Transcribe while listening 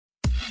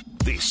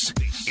This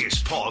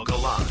is Paul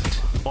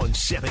Gallant on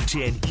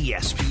 710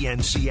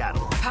 ESPN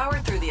Seattle.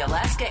 Powered through the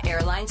Alaska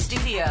Airlines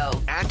studio.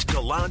 At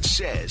Gallant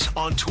Says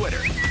on Twitter.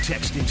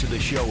 Text into the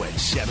show at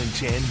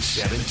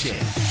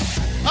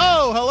 710-710.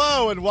 Oh,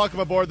 hello, and welcome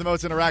aboard the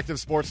most interactive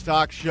sports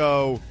talk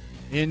show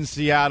in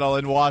Seattle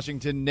and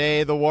Washington,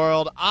 nay, the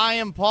world. I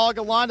am Paul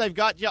Gallant. I've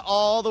got you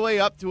all the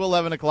way up to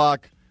 11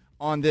 o'clock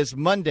on this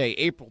Monday,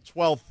 April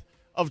 12th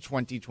of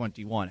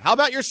 2021. How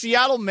about your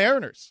Seattle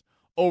Mariners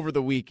over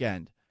the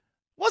weekend?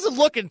 Wasn't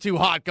looking too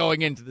hot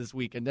going into this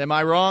weekend. Am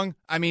I wrong?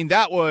 I mean,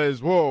 that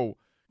was,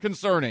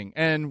 concerning.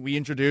 And we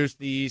introduced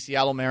the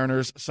Seattle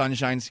Mariners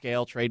Sunshine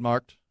Scale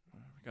trademarked.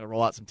 We're going to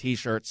roll out some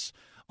T-shirts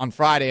on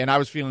Friday, and I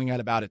was feeling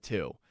that about it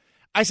too.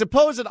 I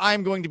suppose that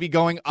I'm going to be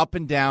going up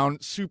and down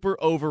super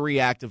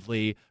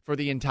overreactively for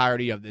the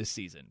entirety of this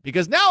season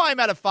because now I'm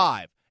at a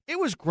 5. It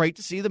was great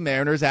to see the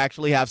Mariners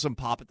actually have some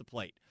pop at the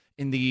plate.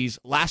 In these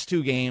last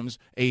two games,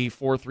 a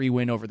 4-3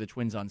 win over the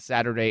Twins on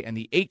Saturday, and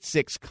the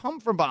 8-6 come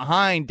from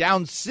behind,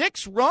 down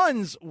 6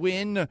 runs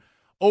win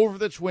over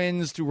the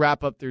Twins to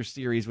wrap up their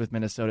series with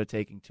Minnesota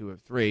taking 2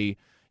 of 3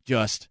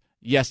 just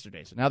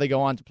yesterday. So now they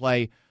go on to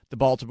play the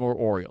Baltimore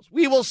Orioles.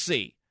 We will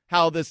see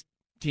how this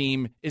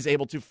team is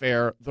able to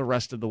fare the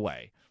rest of the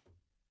way.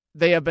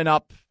 They have been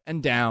up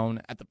and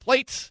down at the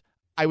plate.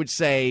 I would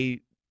say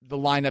the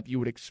lineup you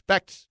would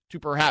expect to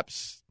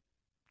perhaps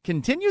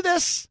continue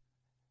this,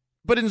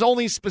 but in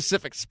only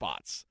specific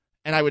spots.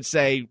 And I would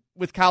say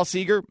with Kyle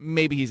Seager,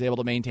 maybe he's able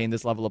to maintain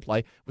this level of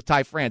play. With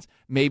Ty France,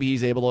 maybe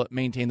he's able to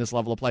maintain this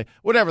level of play.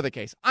 Whatever the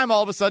case, I'm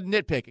all of a sudden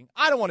nitpicking.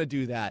 I don't want to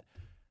do that.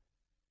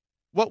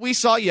 What we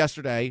saw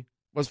yesterday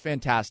was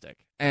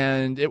fantastic,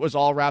 and it was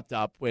all wrapped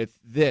up with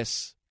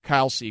this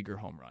Kyle Seager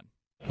home run.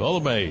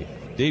 Colomé,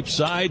 deep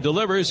side,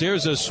 delivers.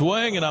 Here's a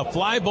swing and a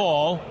fly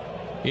ball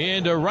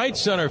into right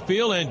center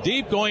field, and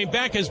deep going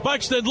back is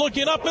Buxton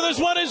looking up, and this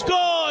one is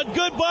gone.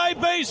 Goodbye,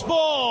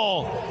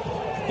 baseball.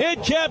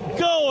 It kept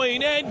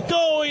going and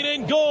going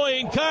and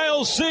going.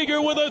 Kyle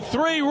Seager with a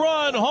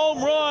 3-run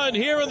home run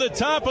here in the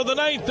top of the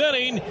 9th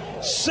inning.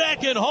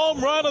 Second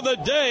home run of the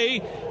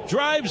day.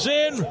 Drives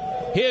in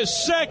his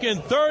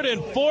second, third,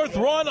 and fourth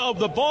run of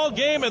the ball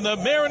game, and the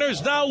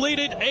Mariners now lead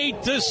it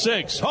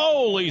 8-6.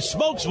 Holy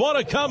smokes, what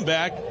a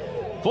comeback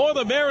for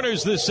the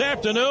Mariners this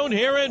afternoon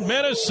here in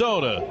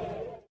Minnesota.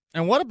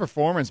 And what a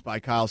performance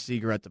by Kyle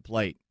Seager at the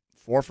plate.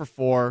 4 for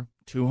 4,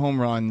 2 home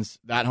runs,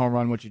 that home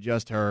run which you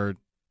just heard.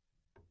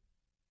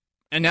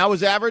 And now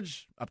his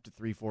average up to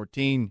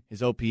 314.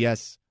 His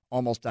OPS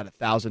almost at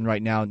 1,000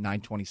 right now,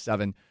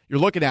 927. You're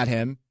looking at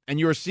him, and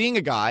you're seeing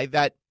a guy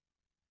that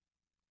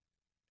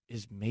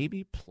is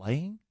maybe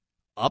playing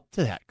up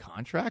to that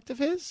contract of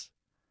his.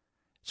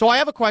 So I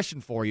have a question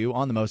for you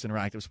on the most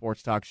interactive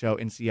sports talk show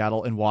in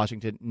Seattle and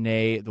Washington,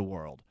 nay, the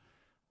world.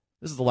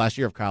 This is the last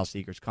year of Kyle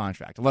Seager's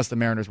contract. Unless the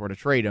Mariners were to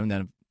trade him,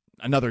 then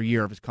another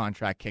year of his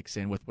contract kicks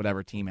in with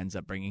whatever team ends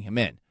up bringing him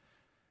in.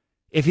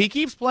 If he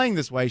keeps playing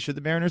this way, should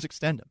the Mariners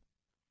extend him?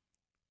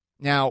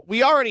 Now,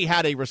 we already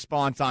had a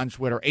response on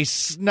Twitter, a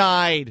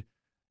snide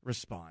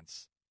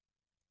response.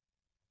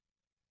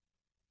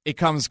 It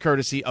comes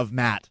courtesy of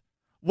Matt.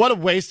 What a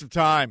waste of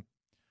time.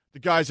 The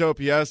guy's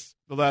OPS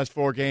the last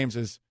 4 games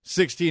is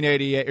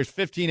 1688 or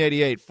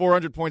 1588,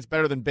 400 points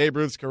better than Babe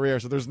Ruth's career,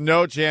 so there's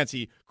no chance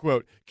he,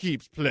 quote,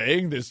 keeps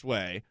playing this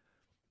way.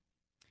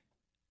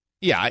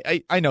 Yeah,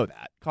 I know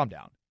that. Calm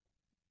down.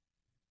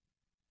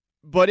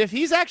 But if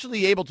he's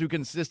actually able to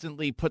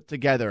consistently put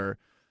together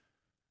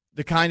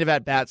the kind of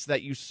at-bats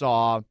that you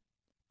saw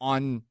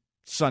on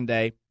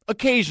Sunday,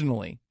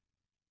 occasionally,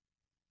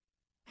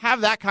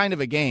 have that kind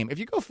of a game. If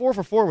you go 4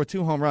 for 4 with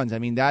 2 home runs, I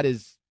mean, that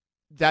is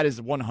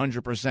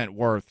 100%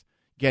 worth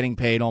getting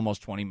paid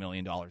almost $20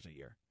 million a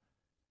year.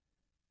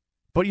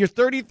 But you're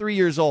 33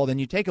 years old, and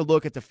you take a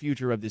look at the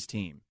future of this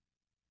team.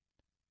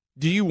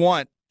 Do you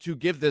want to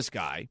give this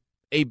guy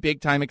a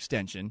big-time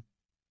extension,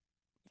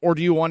 or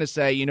do you want to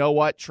say, you know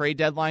what, trade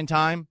deadline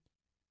time,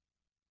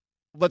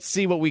 let's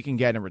see what we can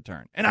get in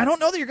return? And I don't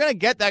know that you're going to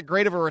get that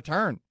great of a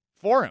return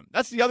for him.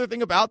 That's the other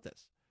thing about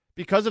this.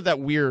 Because of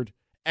that weird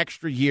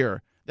extra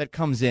year that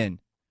comes in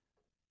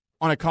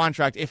on a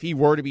contract if he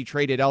were to be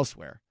traded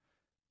elsewhere.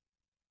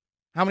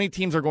 How many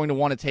teams are going to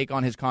want to take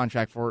on his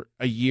contract for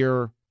a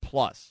year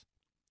plus?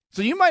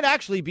 So you might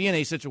actually be in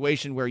a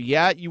situation where,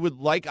 yeah, you would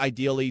like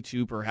ideally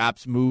to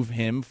perhaps move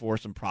him for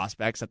some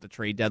prospects at the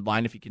trade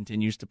deadline if he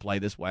continues to play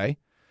this way.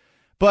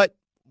 But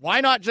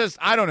why not just,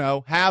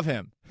 have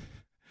him?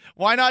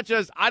 Why not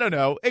just,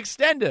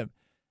 extend him?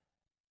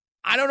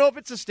 I don't know if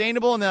it's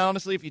sustainable. And then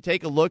honestly, if you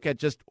take a look at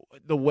just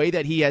the way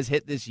that he has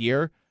hit this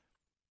year,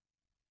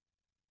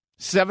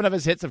 7 of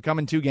his hits have come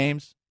in 2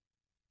 games.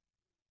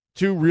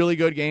 2 really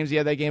good games. He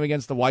had that game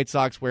against the White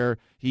Sox where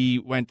he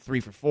went 3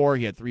 for 4.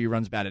 He had 3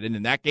 runs batted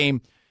in that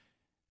game.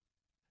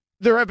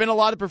 There have been a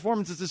lot of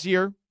performances this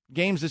year,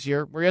 games this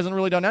year, where he hasn't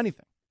really done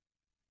anything.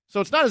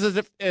 So it's not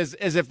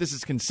as if this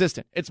is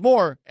consistent. It's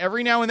more,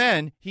 every now and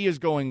then, he is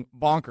going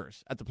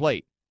bonkers at the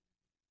plate.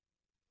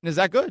 And is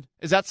that good?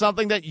 Is that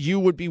something that you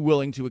would be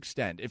willing to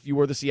extend if you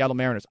were the Seattle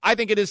Mariners? I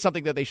think it is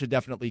something that they should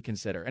definitely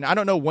consider. And I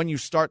don't know when you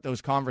start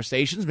those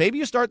conversations. Maybe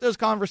you start those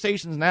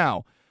conversations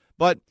now.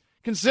 But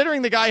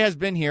considering the guy has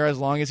been here as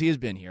long as he has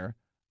been here,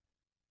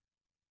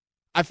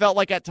 I felt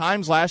like at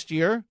times last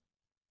year,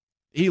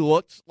 he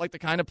looked like the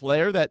kind of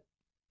player that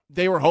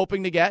they were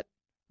hoping to get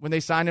when they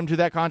signed him to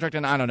that contract.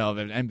 And I don't know, if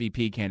an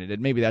MVP candidate,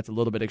 maybe that's a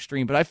little bit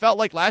extreme. But I felt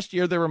like last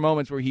year there were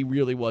moments where he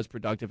really was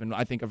productive and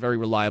I think a very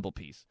reliable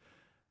piece.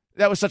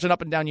 That was such an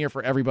up-and-down year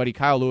for everybody,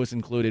 Kyle Lewis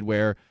included,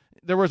 where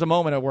there was a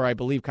moment where I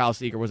believe Kyle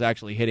Seager was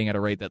actually hitting at a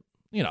rate that,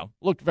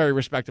 looked very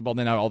respectable. And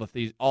then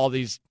all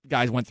these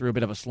guys went through a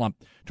bit of a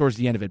slump towards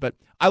the end of it. But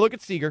I look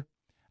at Seager.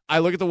 I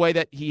look at the way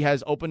that he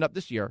has opened up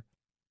this year.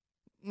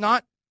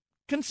 Not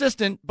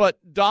consistent, but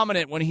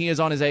dominant when he is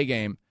on his A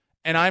game.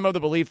 And I'm of the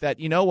belief that,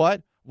 you know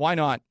what? Why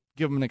not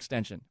give him an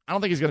extension? I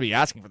don't think he's going to be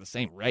asking for the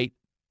same rate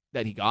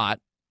that he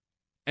got.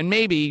 And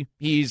maybe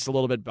he's a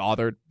little bit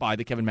bothered by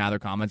the Kevin Mather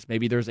comments.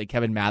 Maybe there's a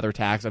Kevin Mather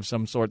tax of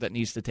some sort that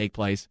needs to take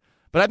place.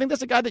 But I think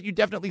that's a guy that you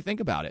definitely think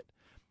about it.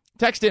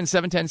 Text in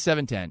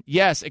 710-710.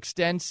 Yes,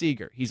 extend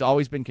Seager. He's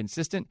always been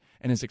consistent,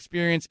 and his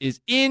experience is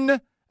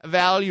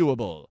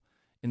invaluable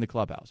in the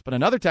clubhouse. But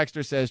another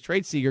texter says,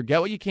 trade Seager,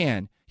 get what you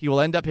can. He will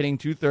end up hitting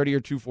 230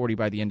 or 240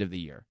 by the end of the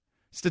year.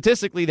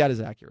 Statistically, that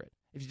is accurate,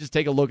 if you just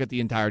take a look at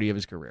the entirety of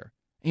his career.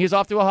 And he's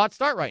off to a hot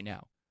start right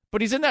now. But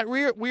he's in that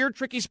weird,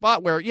 tricky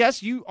spot where,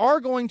 yes, you are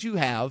going to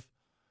have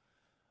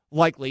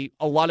likely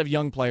a lot of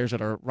young players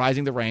that are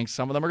rising the ranks.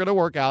 Some of them are going to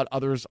work out.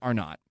 Others are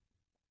not.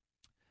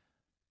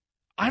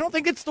 I don't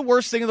think it's the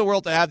worst thing in the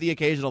world to have the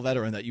occasional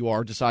veteran that you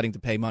are deciding to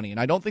pay money. And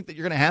I don't think that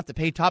you're going to have to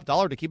pay top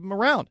dollar to keep him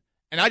around.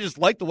 And I just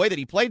like the way that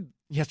he played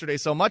yesterday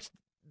so much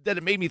that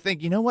it made me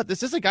think, you know what?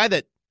 This is a guy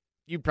that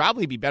you'd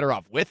probably be better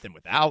off with than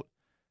without.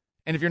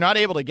 And if you're not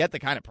able to get the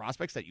kind of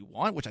prospects that you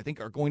want, which I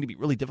think are going to be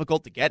really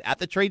difficult to get at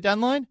the trade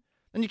deadline,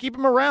 then you keep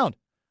him around.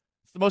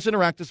 It's the most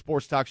interactive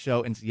sports talk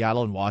show in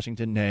Seattle and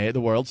Washington, nay,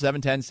 the world.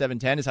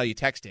 710-710 is how you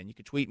text in. You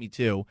can tweet me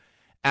too.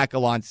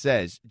 Gallant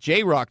says,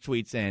 J-Rock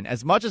tweets in,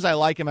 as much as I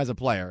like him as a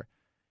player,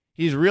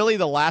 he's really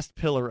the last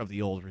pillar of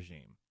the old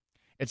regime.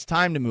 It's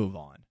time to move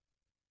on.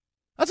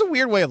 That's a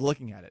weird way of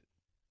looking at it.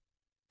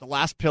 The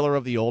last pillar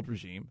of the old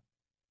regime.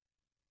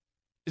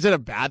 Is it a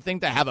bad thing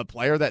to have a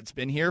player that's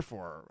been here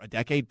for a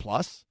decade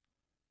plus?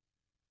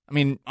 I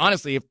mean,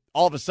 honestly, if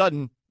all of a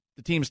sudden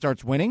the team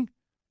starts winning,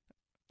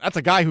 that's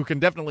a guy who can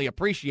definitely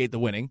appreciate the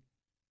winning.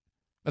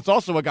 That's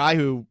also a guy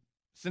who,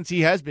 since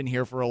he has been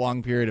here for a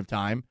long period of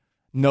time,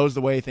 knows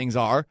the way things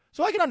are.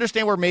 So I can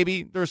understand where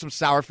maybe there's some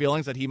sour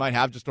feelings that he might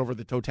have just over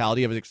the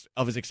totality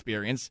of his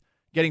experience,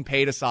 getting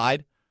paid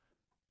aside.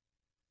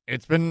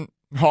 It's been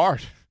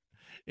hard.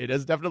 It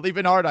has definitely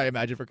been hard, I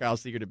imagine, for Kyle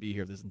Seager to be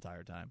here this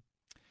entire time.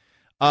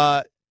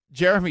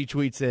 Jeremy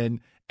tweets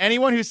in,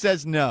 anyone who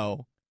says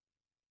no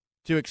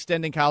to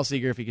extending Kyle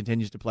Seager if he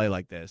continues to play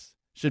like this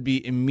should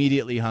be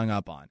immediately hung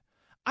up on.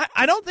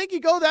 I don't think you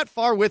go that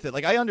far with it.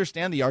 Like, I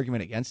understand the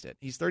argument against it.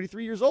 He's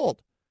 33 years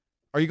old.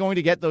 Are you going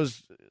to get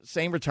those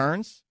same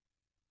returns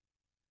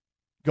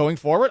going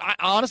forward?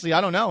 Honestly, I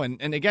don't know.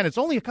 And again, it's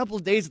only a couple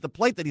of days at the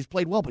plate that he's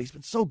played well, but he's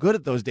been so good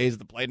at those days at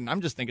the plate. And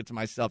I'm just thinking to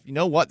myself, you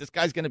know what? This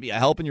guy's going to be a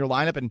help in your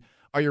lineup, and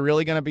are you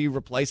really going to be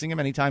replacing him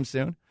anytime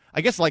soon? I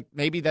guess, like,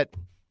 maybe that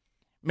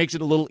makes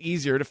it a little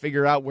easier to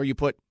figure out where you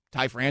put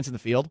Ty France in the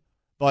field.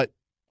 But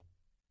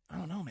I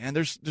don't know, man.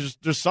 There's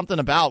something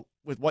about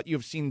with what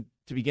you've seen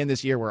to begin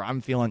this year where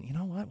I'm feeling, you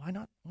know what? Why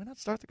not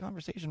start the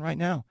conversation right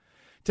now?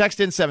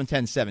 Text in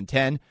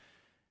 710-710.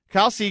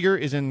 Kyle Seager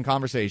is in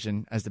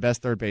conversation as the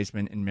best third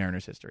baseman in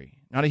Mariners history.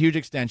 Not a huge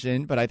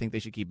extension, but I think they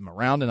should keep him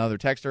around. Another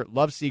texter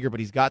loves Seager, but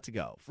he's got to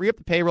go. Free up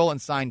the payroll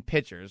and sign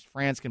pitchers.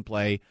 France can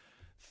play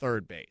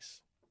third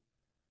base.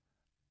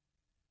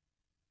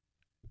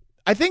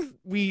 I think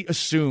we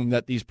assume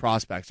that these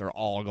prospects are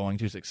all going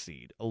to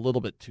succeed a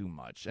little bit too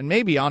much. And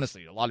maybe,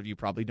 honestly, a lot of you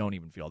probably don't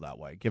even feel that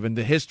way, given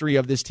the history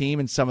of this team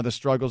and some of the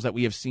struggles that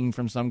we have seen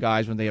from some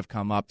guys when they have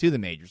come up to the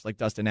majors, like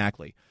Dustin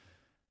Ackley.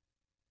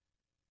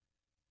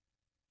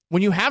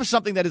 When you have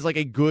something that is like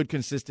a good,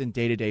 consistent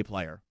day-to-day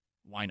player,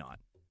 why not?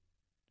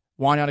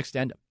 Why not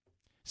extend him?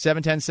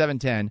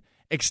 710-710.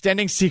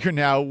 Extending Seager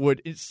now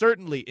would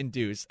certainly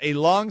induce a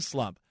long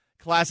slump.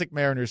 Classic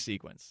Mariners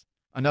sequence.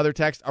 Another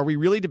text, are we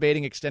really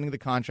debating extending the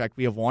contract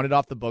we have wanted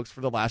off the books for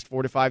the last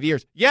 4 to 5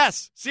 years?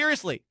 Yes,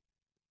 seriously.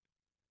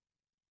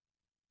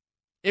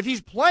 If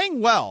he's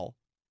playing well,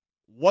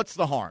 what's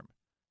the harm?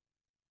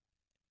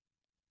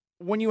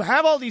 When you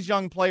have all these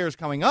young players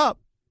coming up,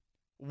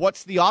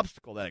 what's the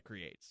obstacle that it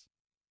creates?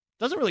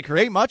 Doesn't really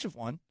create much of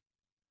one.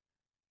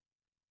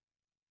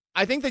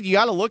 I think that you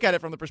got to look at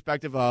it from the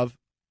perspective of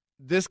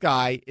this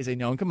guy is a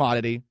known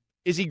commodity.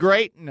 Is he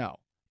great? No.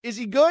 Is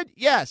he good?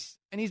 Yes.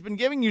 And he's been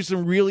giving you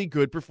some really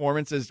good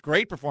performances,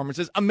 great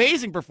performances,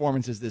 amazing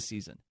performances this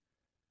season.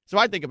 So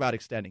I'd think about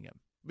extending him.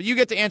 But you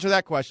get to answer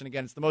that question.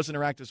 Again, it's the most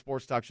interactive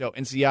sports talk show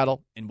in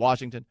Seattle, in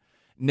Washington,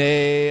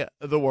 nay,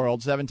 the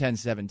world.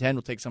 710-710.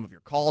 We'll take some of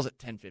your calls at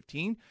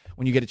 10:15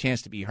 when you get a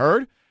chance to be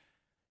heard.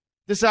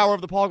 This hour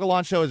of the Paul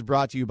Gallant Show is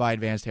brought to you by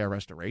Advanced Hair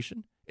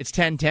Restoration. It's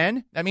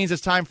 10:10. That means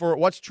it's time for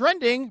What's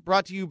Trending,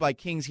 brought to you by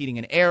King's Heating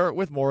and Air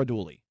with Maura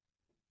Dooley.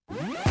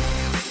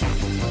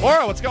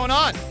 Maura, what's going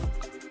on?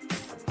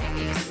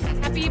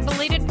 Happy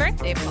belated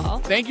birthday, Paul.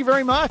 Thank you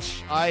very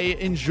much. I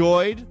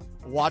enjoyed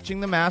watching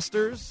the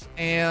Masters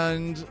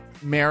and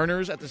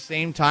Mariners at the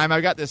same time.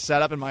 I've got this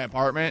set up in my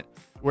apartment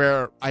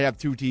where I have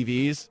 2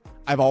 TVs.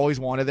 I've always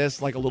wanted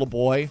this like a little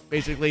boy,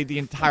 basically the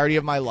entirety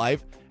of my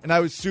life. And I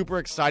was super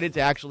excited to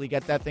actually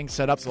get that thing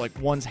set up. So like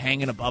one's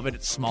hanging above it.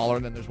 It's smaller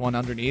than there's one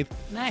underneath.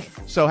 Nice.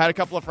 So had a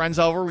couple of friends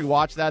over. We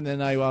watched that. And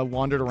then I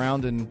wandered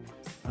around in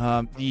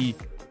the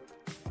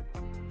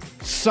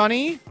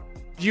sunny,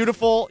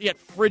 beautiful, yet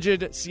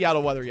frigid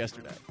Seattle weather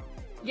yesterday.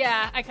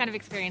 Yeah, I kind of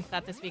experienced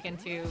that this weekend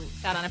too.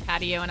 Sat on a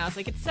patio and I was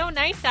like, it's so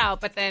nice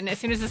out. But then as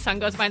soon as the sun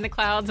goes behind the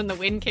clouds and the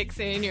wind kicks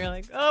in, you're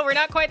like, oh, we're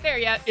not quite there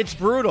yet. It's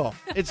brutal.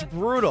 It's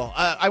brutal.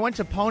 I went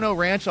to Pono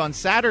Ranch on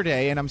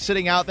Saturday and I'm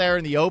sitting out there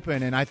in the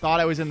open and I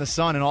thought I was in the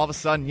sun. And all of a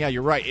sudden, yeah,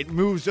 you're right. It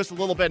moves just a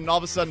little bit. And all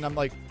of a sudden I'm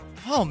like,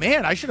 oh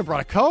man, I should have brought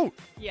a coat.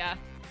 Yeah,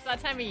 it's that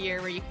time of year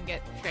where you can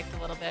get tricked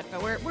a little bit.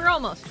 But we're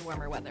almost to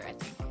warmer weather, I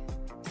think.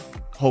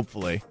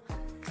 Hopefully.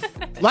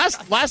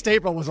 Last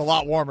April was a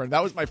lot warmer.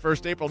 That was my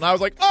first April. And I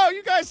was like, oh,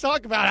 you guys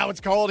talk about how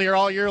it's cold here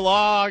all year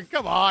long.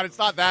 Come on, it's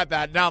not that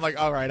bad. Now I'm like,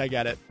 all right, I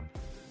get it.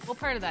 Well,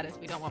 part of that is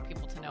we don't want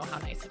people to know how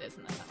nice it is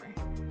in the summer.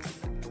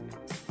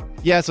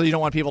 Yeah, so you don't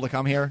want people to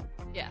come here?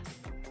 Yeah.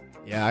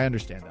 Yeah, I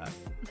understand that.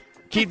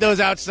 Keep those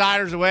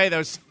outsiders away,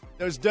 those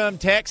dumb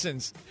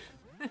Texans.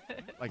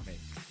 Like me.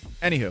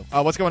 Anywho,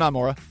 what's going on,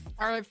 Maura?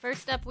 All right,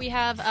 first up, we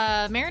have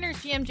Mariners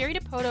GM Jerry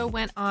Dipoto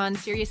went on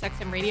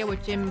SiriusXM Radio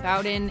with Jim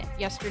Bowden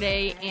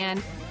yesterday,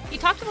 and he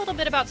talked a little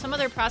bit about some of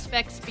their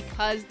prospects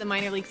because the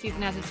minor league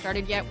season hasn't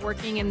started yet,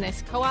 working in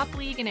this co-op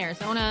league in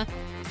Arizona,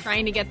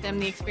 trying to get them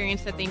the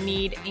experience that they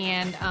need.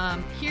 And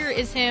here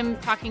is him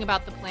talking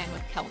about the plan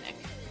with Kelenic.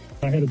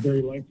 I had a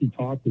very lengthy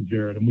talk with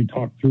Jared, and we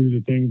talked through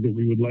the things that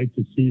we would like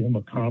to see him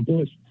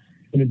accomplish.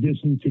 In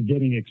addition to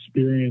getting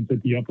experience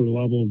at the upper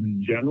levels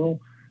in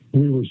general,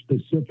 we were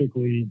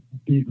specifically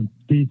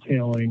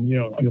detailing,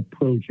 an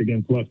approach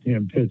against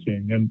left-hand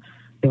pitching. And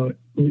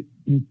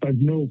by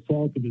no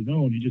fault of his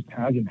own, he just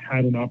hasn't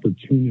had an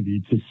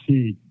opportunity to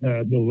see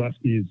the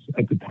lefties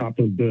at the top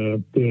of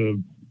the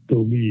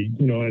league,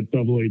 at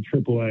AA,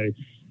 AAA,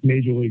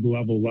 major league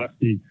level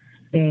lefty.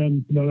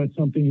 And that's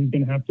something he's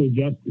going to have to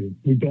adjust to.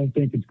 We don't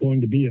think it's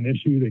going to be an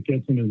issue that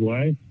gets in his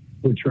way.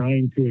 We're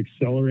trying to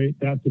accelerate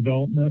that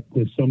development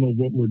with some of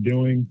what we're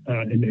doing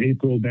in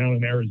April down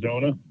in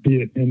Arizona,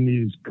 be it in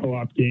these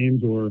co-op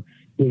games or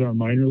with our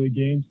minor league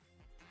games.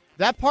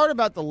 That part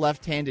about the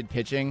left-handed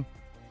pitching,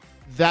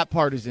 that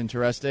part is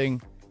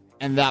interesting,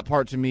 and that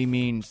part to me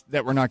means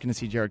that we're not going to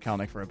see Jarred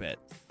Kelenic for a bit,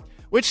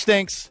 which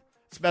stinks,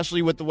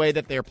 especially with the way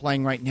that they're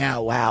playing right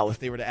now. Wow, if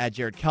they were to add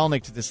Jarred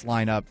Kelenic to this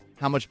lineup,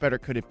 how much better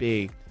could it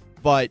be?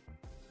 But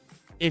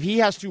if he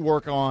has to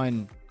work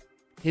on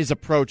his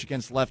approach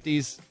against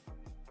lefties,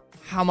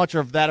 how much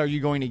of that are you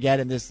going to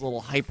get in this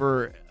little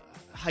hyper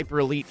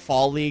elite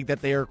fall league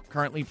that they are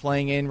currently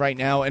playing in right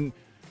now? And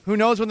who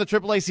knows when the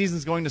AAA season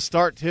is going to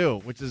start too,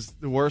 which is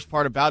the worst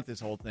part about this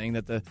whole thing,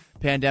 that the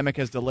pandemic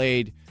has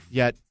delayed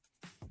yet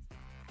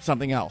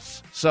something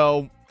else.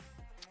 So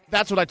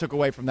that's what I took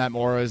away from that,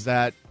 Maura, is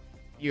that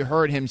you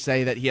heard him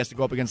say that he has to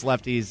go up against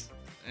lefties.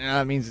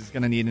 That means he's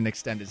going to need an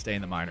extended stay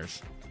in the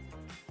minors.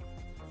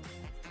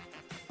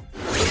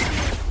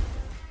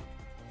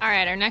 All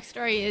right, our next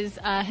story is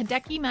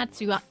Hideki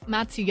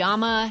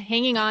Matsuyama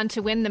hanging on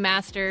to win the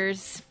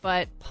Masters.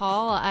 But,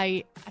 Paul,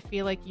 I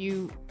feel like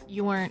you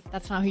weren't,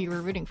 that's not who you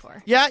were rooting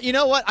for. Yeah, you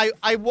know what?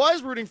 I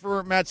was rooting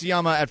for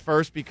Matsuyama at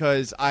first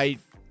because I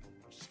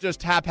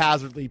just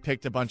haphazardly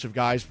picked a bunch of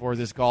guys for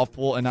this golf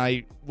pool, and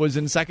I was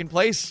in second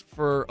place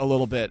for a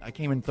little bit. I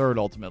came in third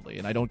ultimately,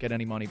 and I don't get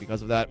any money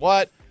because of that.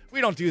 What?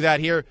 We don't do that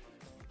here.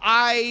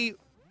 I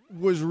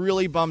was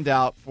really bummed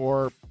out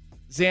for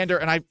Xander,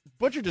 and I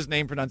butchered his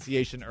name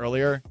pronunciation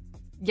earlier.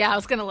 Yeah, I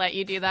was going to let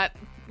you do that.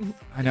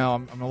 I know.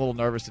 I'm a little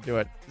nervous to do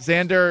it.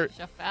 Xander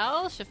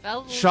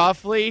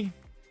Schauffele.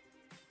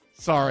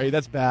 Sorry,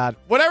 that's bad.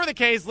 Whatever the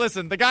case,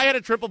 listen, the guy had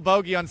a triple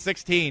bogey on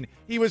 16.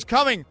 He was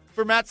coming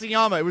for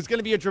Matsuyama. It was going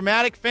to be a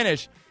dramatic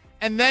finish.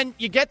 And then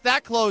you get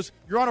that close,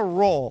 you're on a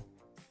roll.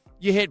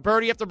 You hit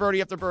birdie after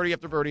birdie after birdie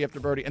after birdie after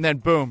birdie, and then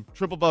boom,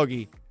 triple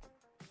bogey.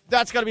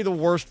 That's got to be the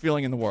worst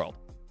feeling in the world.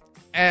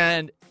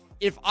 And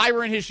if I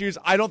were in his shoes,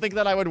 I don't think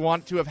that I would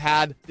want to have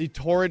had the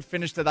torrid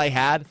finish that I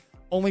had,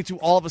 only to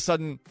all of a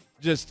sudden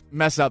just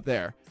mess up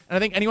there. And I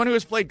think anyone who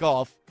has played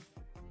golf,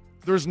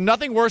 there's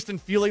nothing worse than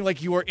feeling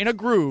like you are in a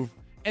groove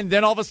and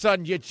then all of a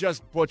sudden you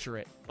just butcher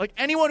it. Like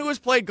anyone who has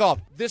played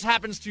golf, this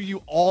happens to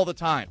you all the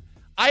time.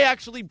 I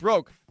actually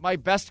broke my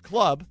best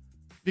club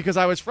because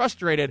I was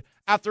frustrated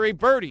after a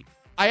birdie.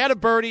 I had a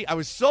birdie. I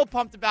was so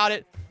pumped about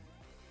it.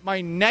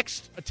 My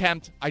next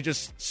attempt, I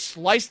just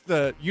sliced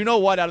the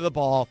you-know-what out of the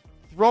ball,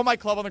 throw my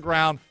club on the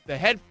ground. The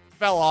head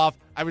fell off.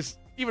 I was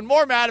even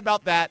more mad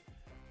about that.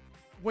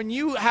 When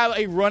you have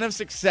a run of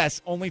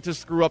success only to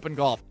screw up in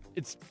golf,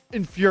 it's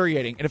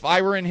infuriating. And if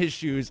I were in his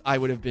shoes, I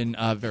would have been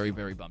very,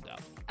 very bummed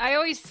out. I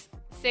always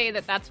say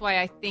that that's why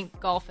I think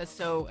golf is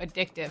so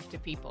addictive to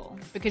people,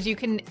 because you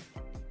can,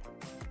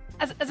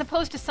 as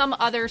opposed to some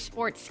other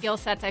sports skill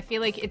sets, I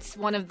feel like it's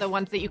one of the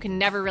ones that you can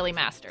never really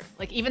master.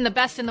 Like even the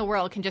best in the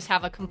world can just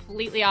have a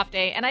completely off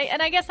day, and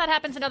I guess that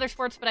happens in other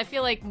sports, but I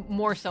feel like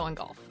more so in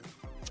golf.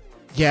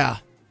 Yeah,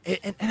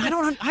 and I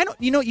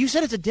don't. You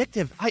said it's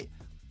addictive.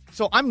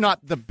 So I'm not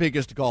the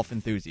biggest golf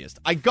enthusiast.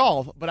 I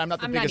golf, but I'm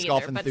not the biggest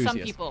golf enthusiast. But some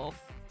people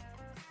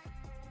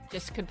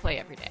just could play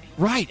every day.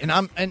 Right,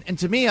 and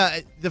to me,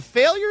 the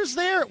failures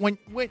there when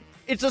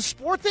it's a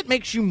sport that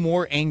makes you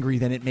more angry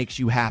than it makes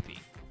you happy.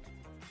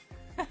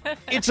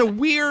 It's a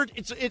weird,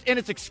 and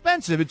it's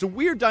expensive. It's a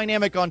weird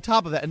dynamic on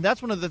top of that, and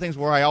that's one of the things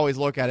where I always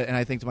look at it and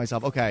I think to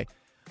myself, okay,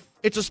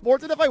 it's a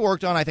sport that if I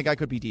worked on, I think I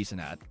could be decent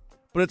at,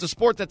 but it's a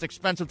sport that's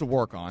expensive to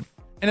work on,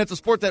 and it's a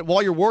sport that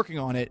while you're working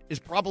on it is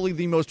probably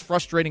the most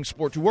frustrating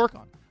sport to work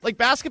on, like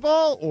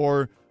basketball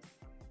or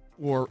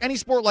any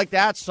sport like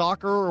that,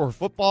 soccer or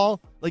football.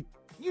 Like,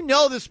 you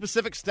know the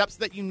specific steps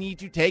that you need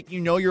to take.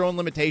 You know your own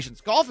limitations.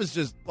 Golf is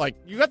just like,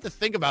 you have to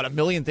think about a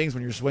million things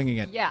when you're swinging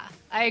it. Yeah,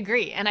 I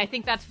agree. And I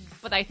think that's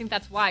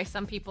why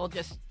some people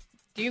just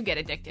do get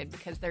addicted,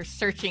 because they're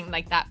searching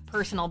like that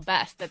personal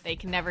best that they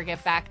can never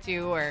get back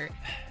to, or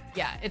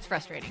yeah, it's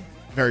frustrating.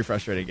 Very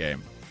frustrating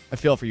game. I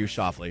feel for you,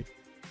 Shoffley.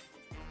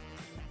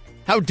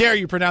 How dare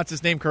you pronounce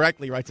his name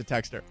correctly, writes a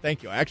texter.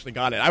 Thank you. I actually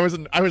got it. I was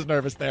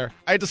nervous there.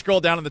 I had to scroll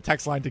down on the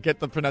text line to get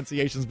the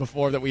pronunciations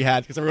before that we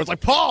had, because everyone's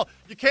like, Paul,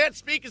 you can't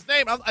speak his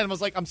name. And I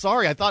was like, I'm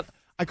sorry. I thought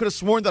I could have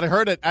sworn that I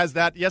heard it as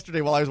that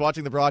yesterday while I was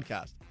watching the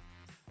broadcast.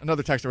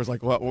 Another texter was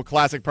like, well,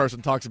 classic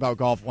person talks about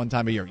golf one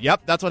time a year.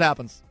 Yep, that's what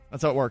happens.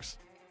 That's how it works.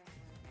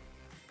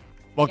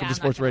 Welcome to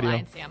Sports Radio.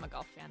 I'm a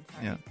golf fan.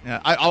 Sorry.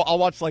 Yeah. I'll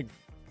watch like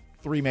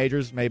 3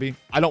 majors, maybe.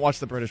 I don't watch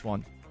the British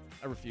one.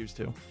 I refuse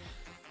to.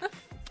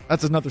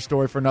 That's another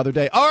story for another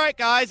day. All right,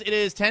 guys, it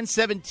is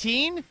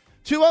 10:17.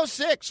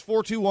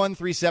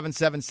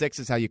 206-421-3776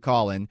 is how you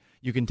call in.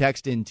 You can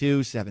text in to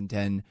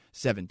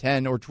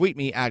 710-710 or tweet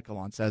me at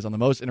Gallant Says on the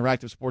most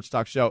interactive sports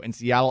talk show in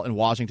Seattle and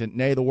Washington,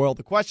 nay, the world.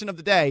 The question of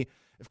the day,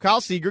 if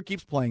Kyle Seager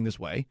keeps playing this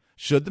way,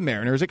 should the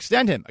Mariners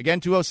extend him? Again,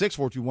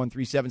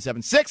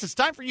 206-421-3776. It's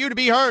time for you to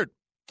be heard.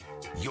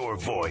 Your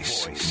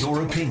voice,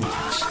 your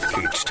opinions.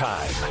 It's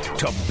time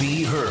to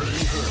be heard.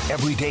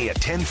 Every day at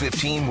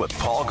 10:15 with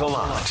Paul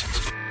Gallant.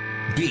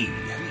 Be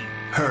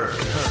heard.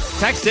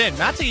 Text in.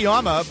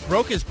 Matsuyama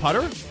broke his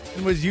putter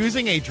and was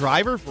using a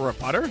driver for a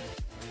putter?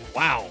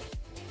 Wow.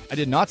 I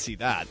did not see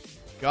that.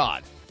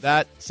 God,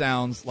 that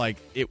sounds like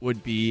it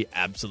would be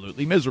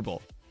absolutely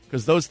miserable,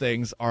 because those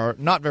things are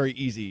not very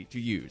easy to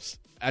use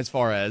as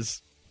far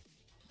as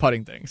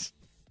putting things.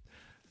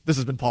 This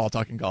has been Paul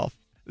talking golf.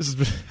 This has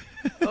been...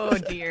 Oh,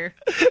 dear.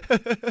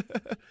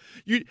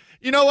 You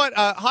know what?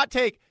 Hot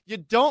take. You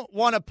don't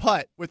want to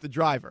putt with the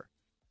driver.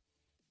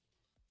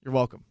 You're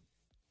welcome.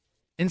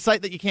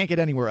 Insight that you can't get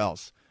anywhere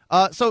else.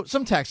 So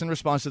some text in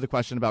response to the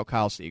question about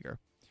Kyle Seager.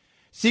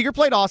 Seager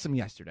played awesome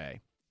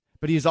yesterday,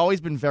 but he's always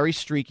been very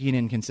streaky and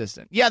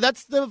inconsistent. Yeah,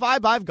 that's the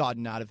vibe I've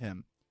gotten out of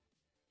him.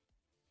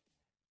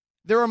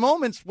 There are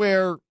moments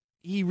where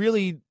he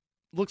really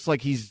looks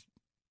like he's...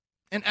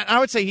 And I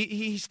would say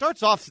he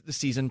starts off the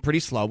season pretty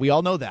slow. We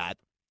all know that.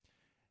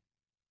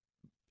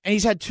 And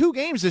he's had 2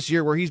 games this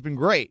year where he's been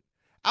great.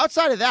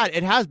 Outside of that,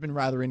 it has been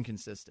rather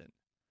inconsistent.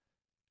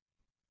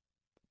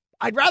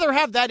 I'd rather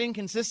have that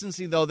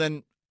inconsistency, though,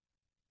 than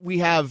we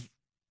have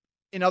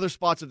in other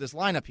spots of this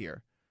lineup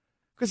here.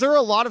 Because there are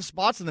a lot of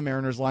spots in the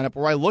Mariners lineup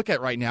where I look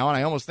at right now and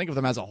I almost think of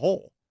them as a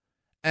whole.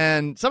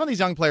 And some of these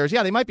young players,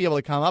 yeah, they might be able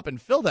to come up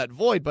and fill that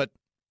void, but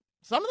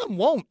some of them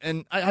won't.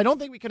 And I don't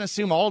think we can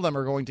assume all of them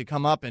are going to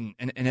come up and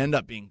end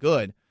up being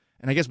good.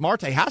 And I guess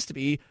Marte has to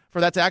be for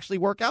that to actually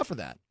work out for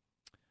that.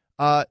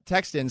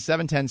 Text in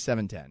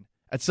 710-710.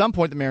 At some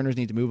point, the Mariners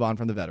need to move on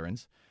from the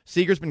veterans.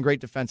 Seager's been great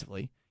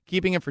defensively.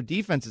 Keeping him for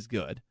defense is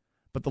good,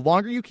 but the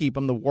longer you keep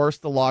him, the worse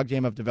the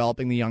logjam of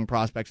developing the young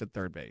prospects at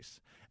third base.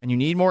 And you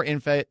need more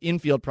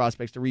infield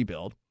prospects to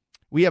rebuild.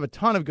 We have a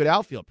ton of good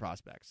outfield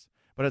prospects,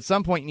 but at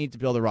some point you need to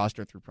build a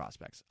roster through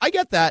prospects. I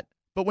get that,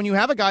 but when you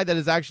have a guy that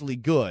is actually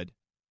good,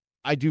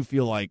 I do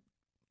feel like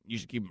you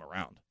should keep him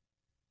around.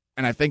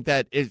 And I think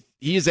that if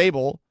he is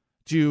able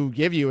to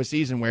give you a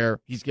season where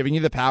he's giving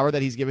you the power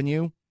that he's given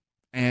you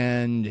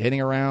and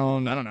hitting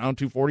around,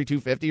 240,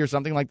 250 or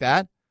something like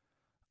that,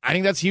 I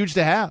think that's huge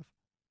to have.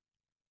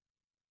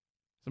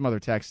 Some other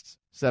texts,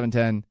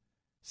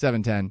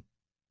 710.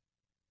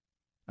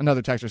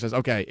 Another texter says,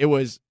 okay, it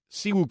was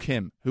Siwoo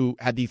Kim who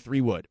had the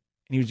 3-wood,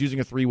 and he was using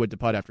a 3-wood to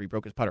putt after he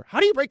broke his putter.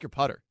 How do you break your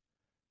putter?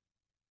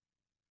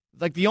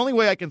 Like, the only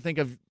way I can think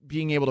of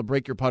being able to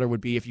break your putter would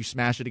be if you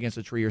smash it against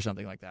a tree or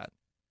something like that.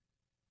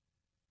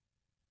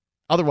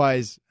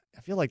 Otherwise,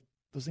 I feel like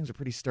those things are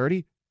pretty sturdy.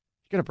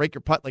 You're going to break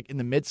your putt like in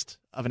the midst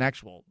of an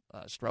actual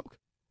stroke.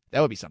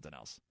 That would be something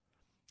else.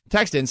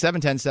 Text in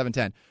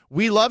 710-710.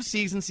 We love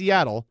Siegs in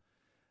Seattle,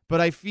 but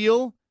I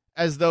feel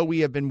as though we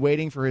have been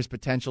waiting for his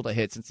potential to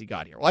hit since he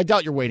got here. Well, I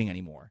doubt you're waiting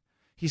anymore.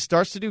 He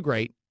starts to do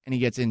great, and he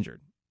gets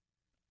injured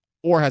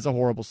or has a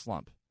horrible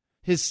slump.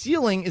 His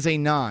ceiling is a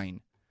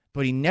 9,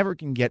 but he never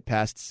can get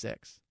past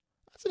 6.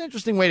 That's an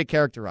interesting way to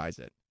characterize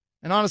it.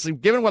 And honestly,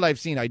 given what I've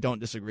seen, I don't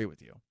disagree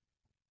with you.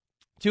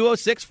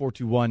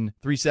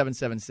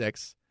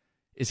 206-421-3776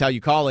 is how you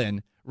call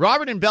in.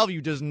 Robert in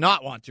Bellevue does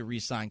not want to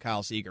re-sign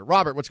Kyle Seager.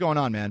 Robert, what's going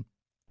on, man?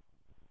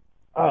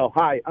 Oh,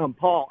 hi.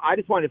 Paul, I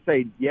just wanted to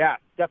say, yeah,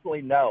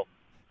 definitely no.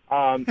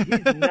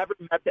 He's never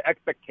met the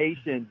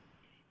expectations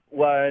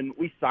when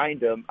we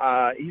signed him.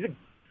 I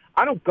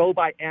don't go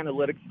by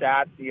analytic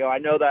stats. I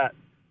know that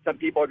some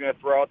people are going to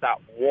throw out that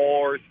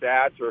WAR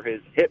stats or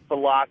his hit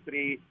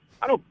velocity.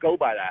 I don't go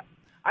by that.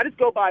 I just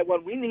go by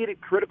when we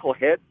needed critical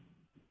hits,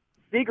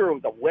 Seager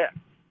was a whiff.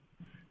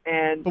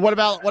 But what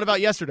about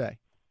yesterday?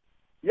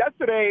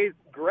 Yesterday's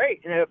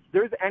great. And if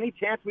there's any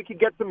chance we could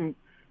get some,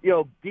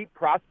 deep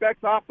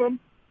prospects off him,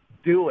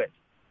 do it.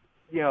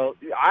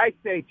 I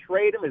say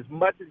trade him as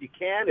much as you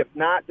can. If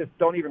not, just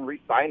don't even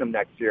re-sign him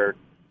next year.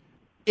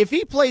 If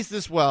he plays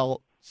this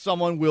well,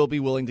 someone will be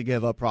willing to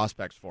give up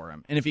prospects for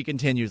him. And if he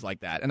continues like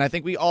that, and I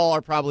think we all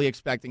are probably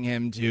expecting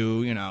him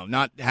to,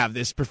 not have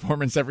this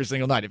performance every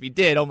single night. If he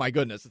did, oh my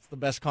goodness, it's the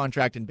best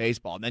contract in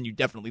baseball. And then you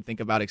definitely think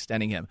about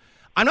extending him.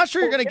 I'm not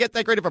sure you're going to get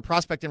that great of a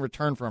prospect in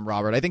return from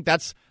Robert. I think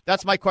that's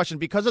my question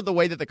because of the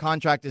way that the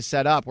contract is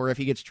set up, where if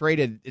he gets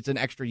traded, it's an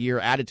extra year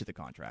added to the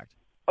contract.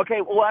 Okay,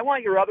 well, I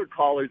want your other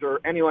callers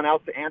or anyone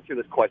else to answer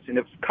this question.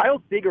 If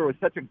Kyle Seager was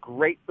such a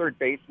great third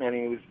baseman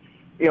and he was,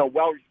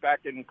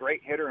 well-respected and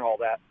great hitter and all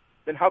that,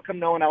 then how come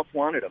no one else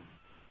wanted him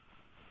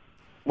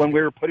when we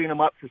were putting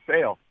him up for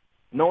sale?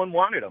 No one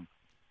wanted him.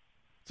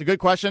 It's a good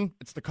question.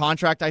 It's the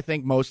contract, I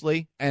think,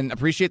 mostly, and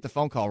appreciate the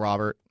phone call,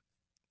 Robert.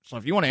 So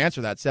if you want to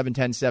answer that,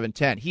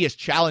 710-710. He has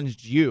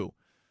challenged you.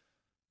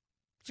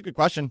 It's a good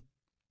question.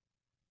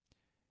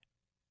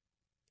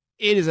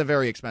 It is a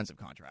very expensive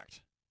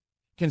contract,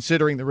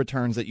 considering the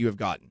returns that you have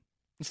gotten.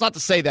 It's not to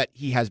say that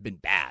he has been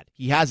bad.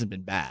 He hasn't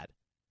been bad.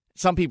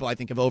 Some people, I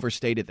think, have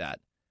overstated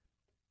that.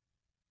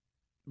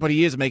 But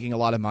he is making a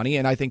lot of money,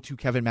 and I think to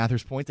Kevin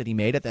Mather's point that he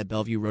made at that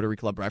Bellevue Rotary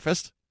Club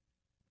breakfast,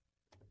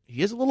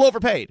 he is a little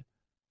overpaid.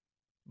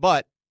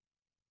 But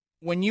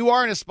when you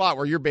are in a spot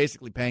where you're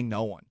basically paying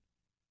no one,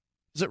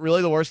 is it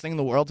really the worst thing in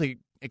the world to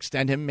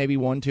extend him maybe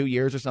 1-2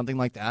 years or something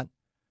like that?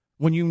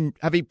 When you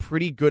have a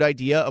pretty good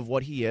idea of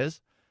what he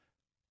is?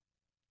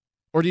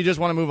 Or do you just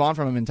want to move on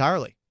from him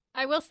entirely?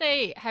 I will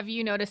say, have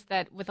you noticed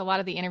that with a lot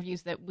of the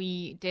interviews that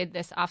we did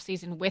this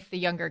offseason with the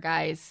younger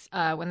guys,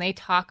 when they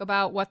talk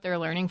about what they're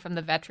learning from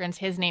the veterans,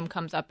 his name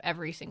comes up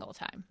every single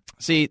time.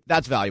 See,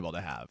 that's valuable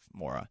to have,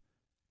 Maura.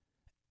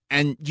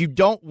 And you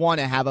don't want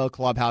to have a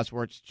clubhouse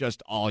where it's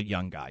just all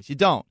young guys. You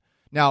don't.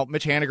 Now,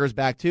 Mitch Haniger's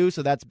back too,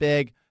 so that's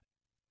big.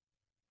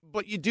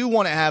 But you do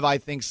want to have, I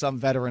think, some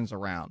veterans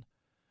around.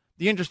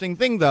 The interesting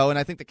thing, though, and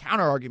I think the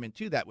counter-argument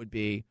to that would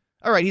be,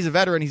 all right, he's a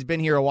veteran, he's been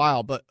here a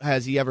while, but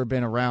has he ever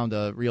been around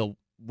a real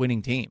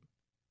winning team?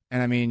 And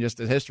I mean, just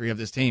the history of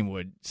this team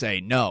would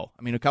say no.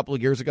 I mean, a couple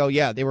of years ago,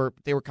 yeah, they were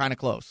kind of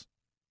close.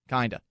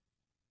 Kind of.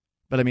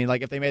 But I mean,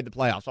 like if they made the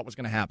playoffs, what was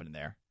going to happen in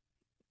there?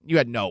 You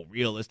had no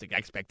realistic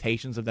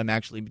expectations of them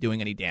actually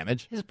doing any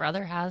damage. His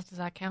brother has. Does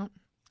that count?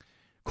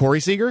 Corey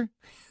Seager?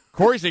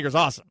 Corey Seager's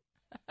awesome.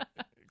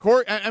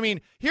 I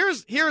mean,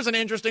 here's an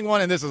interesting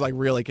one, and this is like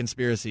really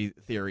conspiracy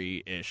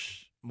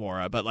theory-ish,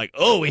 Maura, but like,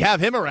 oh, we have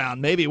him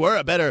around. Maybe we're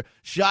a better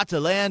shot to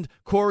land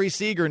Corey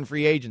Seager in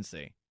free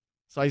agency.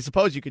 So I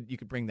suppose you could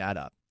bring that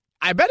up.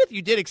 I bet if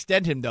you did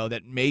extend him, though,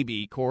 that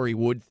maybe Corey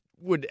would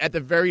at the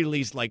very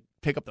least like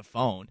pick up the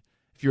phone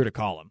if you were to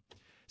call him.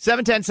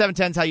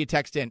 710-710 is how you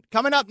text in.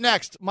 Coming up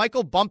next,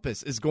 Michael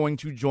Bumpus is going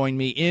to join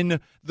me in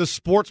the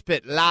Sports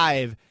Pit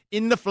live,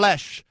 in the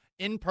flesh,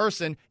 in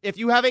person. If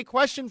you have a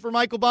question for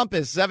Michael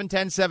Bumpus,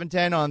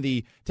 710-710 on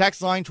the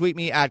text line. Tweet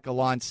me at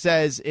Gallant.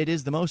 Says it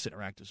is the most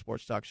interactive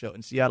sports talk show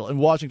in Seattle and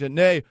Washington,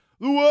 nay,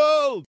 the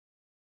world.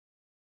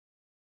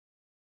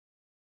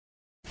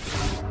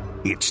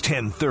 It's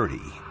 10:30,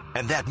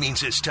 and that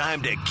means it's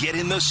time to get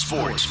in the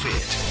Sports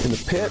Pit. In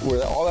the pit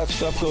where all that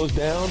stuff goes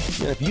down,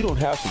 man, if you don't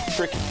have some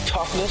freaking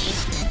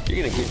toughness,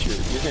 you're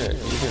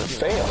gonna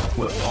fail.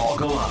 With Paul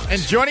Gallant.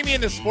 And joining me in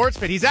the Sports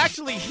Pit, he's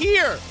actually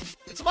here.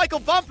 It's Michael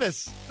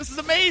Bumpus. This is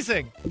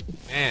amazing.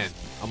 Man,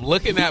 I'm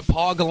looking at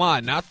Paul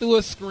Gallant, not through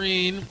a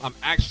screen. I'm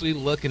actually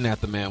looking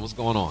at the man. What's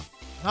going on?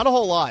 Not a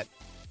whole lot.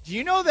 Do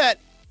you know that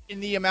in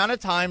the amount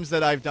of times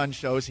that I've done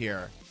shows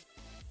here,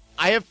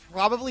 I have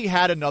probably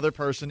had another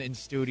person in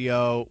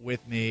studio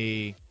with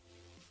me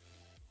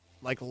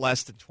like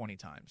less than 20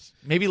 times,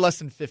 maybe less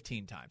than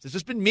 15 times. It's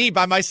just been me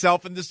by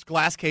myself in this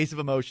glass case of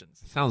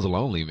emotions. Sounds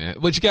lonely, man.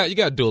 But you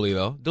got Dooley,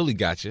 though. Dooley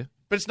got you.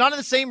 But it's not in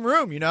the same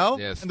room, you know?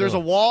 Yeah, and there's a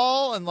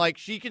wall, and like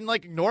she can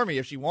like ignore me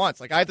if she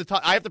wants. Like I have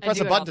to press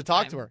a button to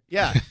talk to her.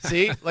 Yeah,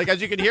 see? Like as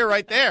you can hear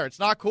right there, it's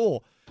not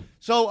cool.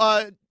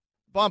 So,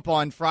 Bump,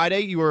 on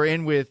Friday, you were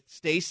in with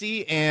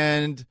Stacy,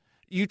 and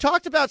you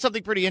talked about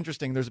something pretty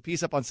interesting. There's a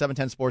piece up on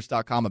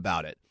 710sports.com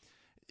about it.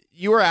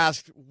 You were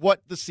asked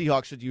what the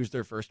Seahawks should use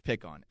their first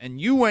pick on, and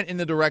you went in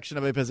the direction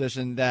of a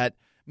position that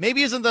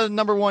maybe isn't the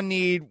number one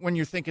need when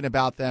you're thinking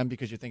about them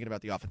because you're thinking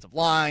about the offensive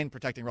line,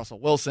 protecting Russell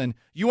Wilson.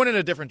 You went in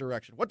a different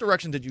direction. What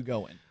direction did you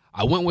go in?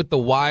 I went with the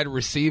wide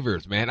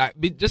receivers, man.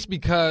 Just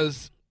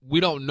because we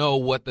don't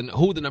know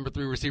who the number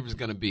 3 receiver is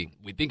going to be.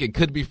 We think it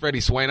could be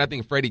Freddie Swain. I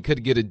think Freddie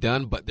could get it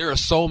done, but there are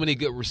so many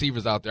good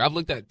receivers out there. I've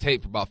looked at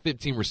tape for about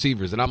 15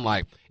 receivers, and I'm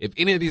like, if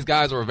any of these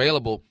guys are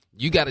available,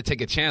 you got to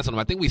take a chance on them.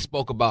 I think we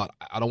spoke about,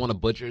 I don't want to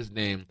butcher his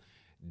name,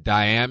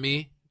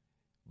 Dyami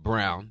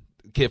Brown,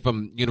 kid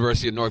from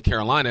University of North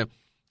Carolina.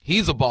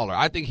 He's a baller.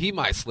 I think he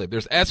might slip.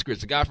 There's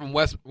Eskridge, a guy from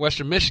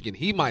Western Michigan.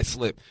 He might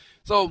slip.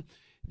 So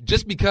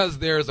just because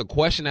there's a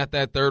question at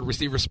that third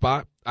receiver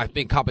spot, I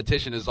think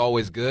competition is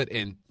always good.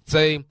 And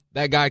say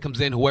that guy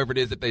comes in, whoever it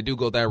is, if they do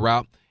go that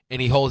route,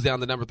 and he holds down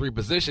the number 3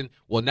 position,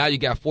 well, now you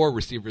got 4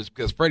 receivers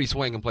because Freddie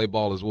Swain can play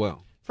ball as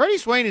well. Freddie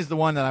Swain is the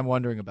one that I'm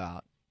wondering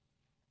about.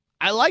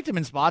 I liked him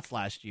in spots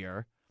last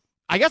year.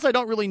 I guess I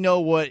don't really know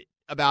what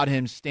about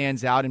him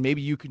stands out, and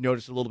maybe you could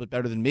notice a little bit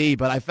better than me,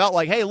 but I felt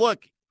like, hey,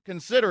 look,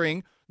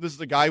 considering this is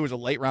a guy who was a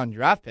late-round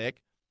draft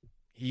pick,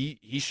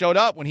 he showed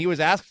up when he was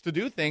asked to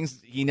do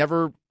things. He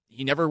never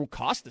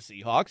cost the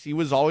Seahawks. He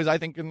was always, I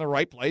think, in the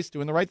right place,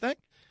 doing the right thing.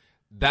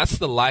 That's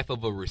the life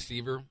of a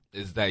receiver,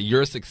 is that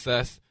your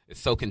success is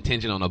so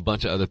contingent on a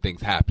bunch of other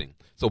things happening.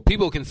 So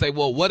people can say,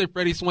 well, what did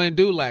Freddie Swain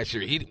do last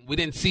year? We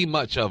didn't see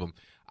much of him.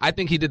 I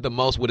think he did the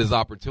most with his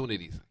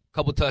opportunities. A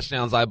couple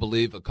touchdowns, I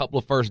believe, a couple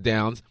of first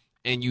downs.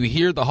 And you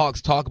hear the Hawks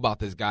talk about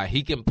this guy.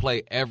 He can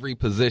play every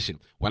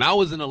position. When I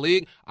was in the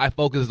league, I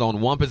focused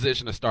on one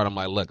position to start. I'm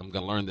like, look, I'm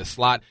going to learn this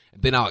slot,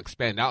 and then I'll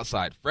expand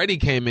outside. Freddie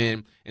came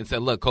in and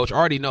said, look, coach, I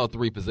already know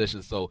 3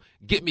 positions, so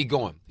get me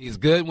going. He's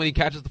good when he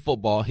catches the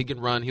football. He can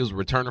run. He was a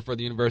returner for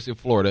the University of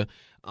Florida,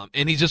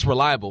 and he's just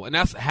reliable. And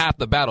that's half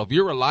the battle. If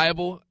you're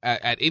reliable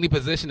at any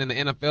position in the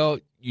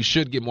NFL, you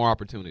should get more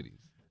opportunities.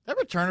 That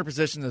returner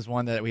position is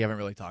one that we haven't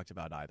really talked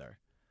about either.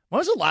 When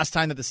was the last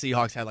time that the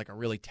Seahawks had like a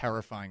really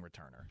terrifying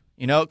returner?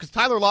 You know, because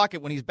Tyler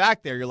Lockett, when he's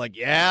back there, you're like,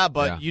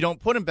 you don't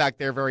put him back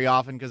there very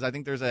often because I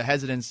think there's a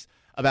hesitance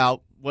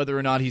about whether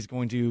or not he's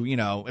going to,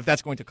 if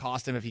that's going to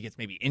cost him if he gets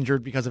maybe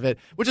injured because of it,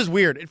 which is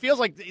weird. It feels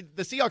like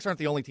the Seahawks aren't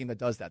the only team that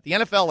does that. The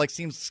NFL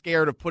seems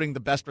scared of putting the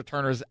best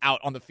returners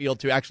out on the field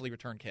to actually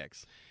return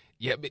kicks.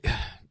 Yeah,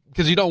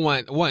 because you don't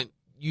want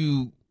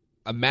you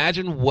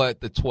imagine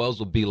what the 12s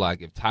would be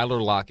like if Tyler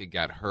Lockett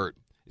got hurt,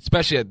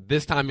 especially at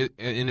this time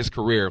in his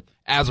career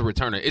as a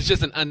returner. It's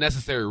just an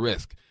unnecessary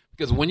risk.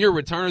 Because when you're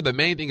a returner, the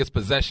main thing is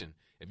possession.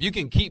 If you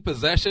can keep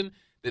possession,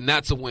 then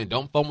that's a win.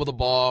 Don't fumble the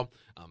ball.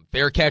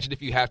 Fair catch it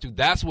if you have to.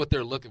 That's what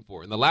they're looking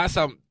for. And the last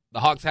time the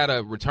Hawks had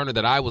a returner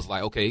that I was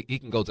like, okay, he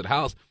can go to the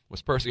house,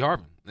 was Percy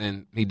Harvin.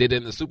 And he did it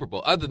in the Super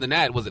Bowl. Other than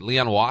that, was it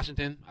Leon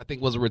Washington? I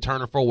think was a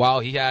returner for a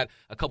while. He had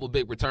a couple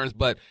big returns,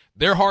 but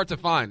they're hard to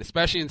find,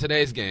 especially in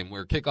today's game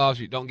where kickoffs,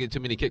 you don't get too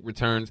many kick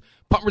returns.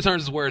 Punt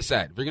returns is where it's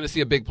at. If you're going to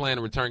see a big play in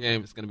a return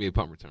game, it's going to be a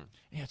punt return.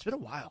 Yeah, it's been a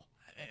while.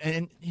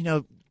 And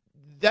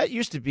that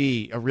used to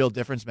be a real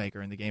difference maker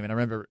in the game. And I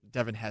remember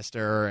Devin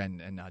Hester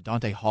and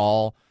Dante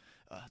Hall,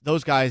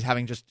 those guys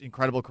having just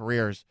incredible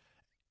careers.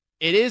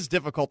 It is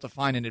difficult to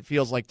find, and it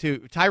feels like, too.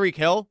 Tyreek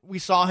Hill, we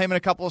saw him in a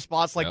couple of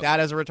spots like that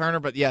as a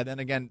returner, but, yeah, then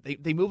again,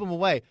 they move him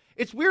away.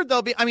 It's weird,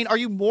 though. Are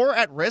you more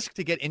at risk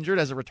to get injured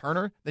as a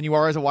returner than you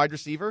are as a wide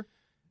receiver?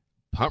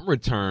 Punt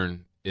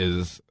return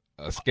is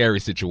a scary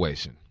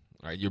situation.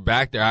 Right, you're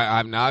back there.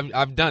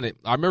 I've done it.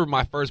 I remember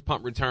my first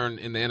punt return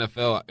in the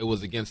NFL. It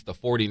was against the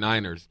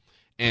 49ers.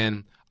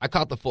 And I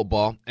caught the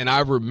football, and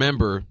I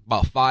remember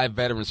about 5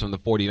 veterans from the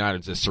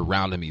 49ers just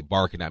surrounding me,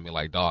 barking at me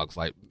like dogs,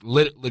 like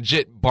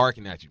legit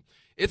barking at you.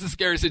 It's a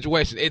scary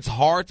situation. It's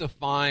hard to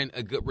find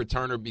a good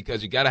returner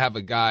because you got to have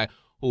a guy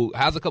who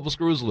has a couple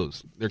screws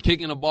loose. They're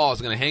kicking the ball.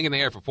 It's going to hang in the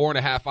air for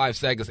 4.5, 5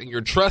 seconds, and you're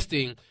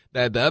trusting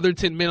that the other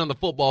 10 men on the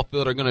football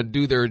field are going to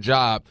do their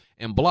job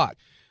and block.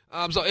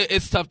 So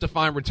it's tough to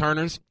find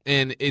returners,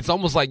 and it's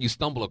almost like you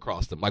stumble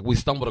across them. Like we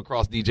stumbled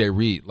across DJ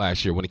Reed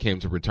last year when it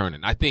came to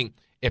returning. I think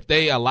if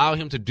they allow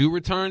him to do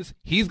returns,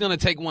 he's going to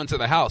take one to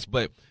the house.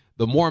 But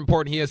the more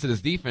important he is to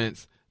this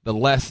defense, the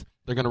less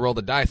they're going to roll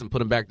the dice and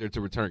put him back there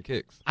to return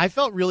kicks. I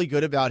felt really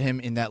good about him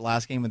in that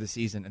last game of the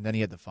season, and then he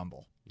had the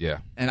fumble. Yeah.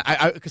 And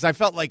because I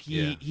felt like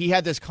he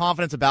had this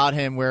confidence about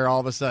him where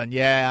all of a sudden,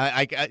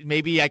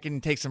 maybe I can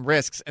take some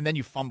risks, and then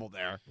you fumble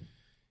there.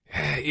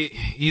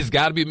 He's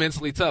got to be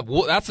mentally tough.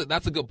 Well, that's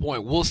a good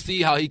point. We'll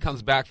see how he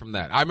comes back from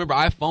that. I remember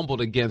I fumbled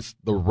against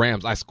the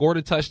Rams. I scored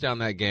a touchdown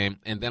that game,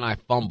 and then I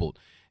fumbled.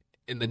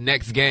 In the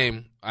next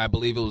game, I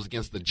believe it was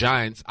against the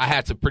Giants, I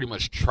had to pretty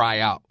much try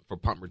out for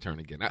punt return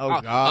again.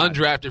 God.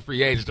 Undrafted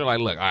free agents, they're like,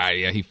 look, all right,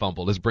 yeah, he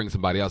fumbled. Let's bring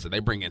somebody else in. They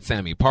bring in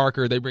Sammy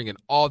Parker. They bring in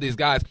all these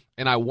guys,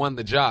 and I won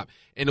the job.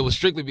 And it was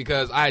strictly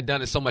because I had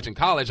done it so much in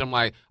college. I'm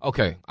like,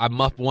 okay, I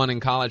muffed one in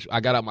college. I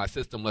got out my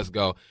system. Let's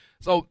go.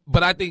 So,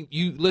 but I think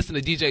you listen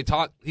to DJ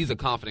talk, he's a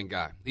confident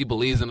guy. He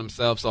believes in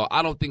himself, so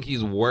I don't think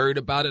he's worried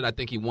about it. I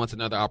think he wants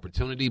another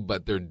opportunity,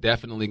 but they're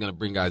definitely going to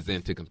bring guys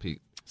in to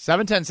compete.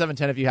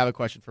 710-710 if you have a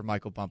question for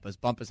Michael Bumpus.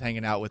 Bumpus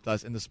hanging out with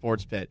us in the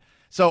sports pit.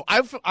 So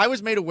I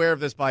was made aware of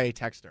this by a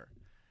texter.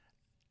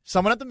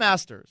 Someone at the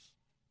Masters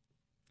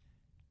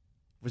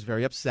was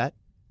very upset,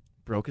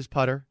 broke his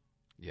putter,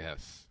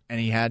 Yes. and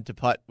he had to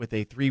putt with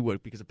a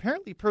 3-wood because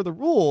apparently, per the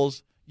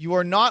rules, you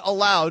are not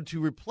allowed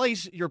to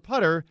replace your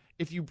putter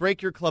if you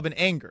break your club in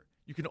anger.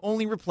 You can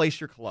only replace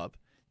your club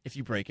if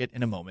you break it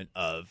in a moment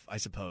of, I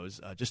suppose,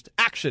 just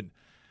action,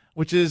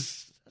 which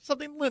is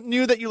something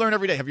new that you learn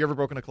every day. Have you ever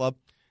broken a club?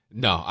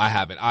 No, I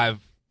haven't.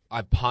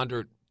 I've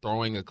pondered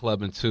throwing a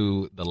club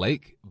into the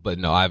lake, but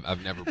no,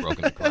 I've never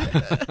broken a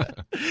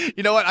club.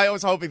 You know what? I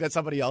was hoping that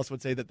somebody else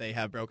would say that they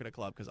have broken a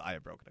club because I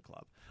have broken a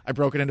club. I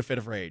broke it in a fit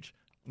of rage.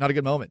 Not a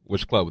good moment.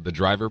 Which club? The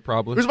driver,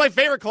 probably? It was my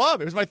favorite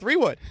club. It was my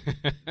 3-wood.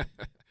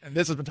 And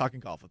this has been Talking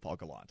Golf with Paul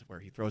Gallant, where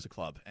he throws a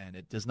club, and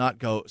it does not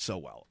go so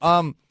well.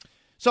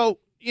 So,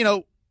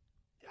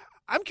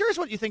 I'm curious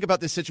what you think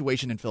about this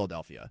situation in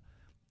Philadelphia.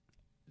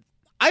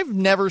 I've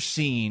never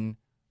seen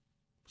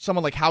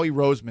someone like Howie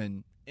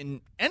Roseman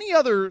in any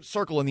other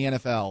circle in the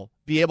NFL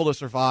be able to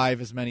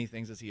survive as many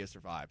things as he has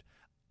survived.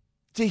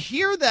 To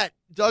hear that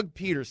Doug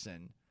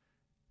Peterson,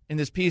 in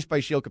this piece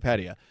by Sheil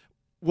Kapadia,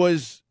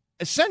 was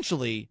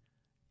essentially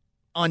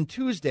on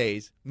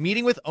Tuesdays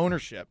meeting with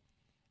ownership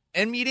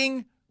and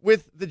meeting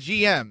with the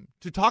GM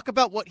to talk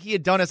about what he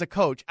had done as a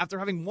coach after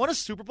having won a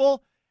Super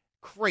Bowl,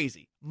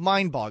 crazy,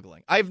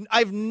 mind-boggling.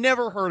 I've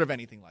never heard of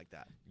anything like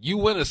that. You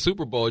win a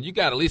Super Bowl, you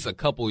got at least a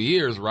couple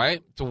years,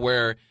 right, to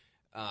where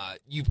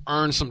you've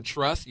earned some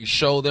trust. You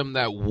show them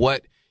that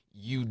what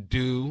you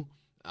do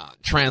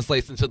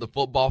translates into the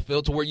football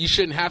field, to where you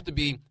shouldn't have to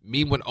be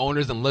meeting with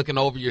owners and looking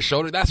over your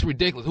shoulder. That's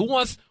ridiculous. Who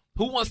wants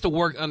to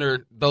work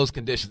under those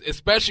conditions,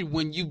 especially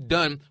when you've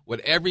done what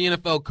every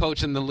NFL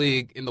coach in the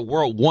league, in the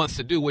world, wants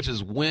to do, which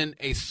is win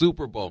a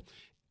Super Bowl?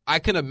 I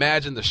can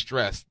imagine the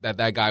stress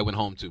that guy went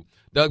home to.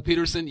 Doug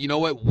Peterson, you know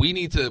what? We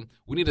need to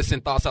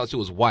send thoughts out to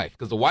his wife,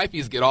 because the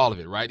wifeys get all of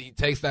it, right? He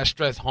takes that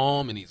stress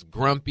home, and he's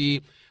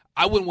grumpy.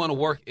 I wouldn't want to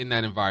work in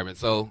that environment.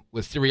 So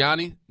with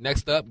Sirianni,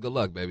 next up, good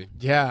luck, baby.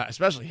 Yeah,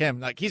 especially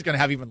him. Like, he's going to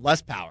have even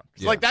less power.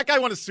 It's like that guy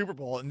won a Super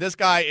Bowl, and this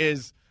guy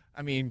is,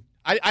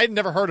 I'd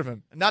never heard of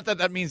him. Not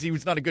that means he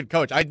was not a good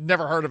coach. I'd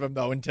never heard of him,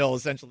 though, until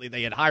essentially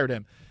they had hired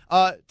him.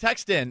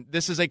 Text in.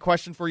 This is a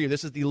question for you.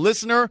 This is the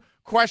listener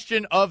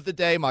question of the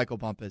day, Michael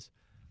Bumpus.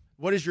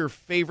 What is your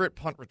favorite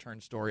punt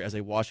return story as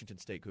a Washington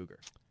State Cougar?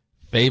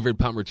 Favorite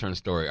punt return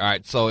story. All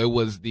right, so it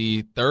was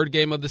the third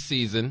game of the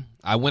season.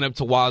 I went up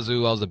to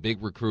Wazoo. I was a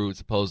big recruit,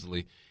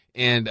 supposedly.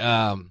 And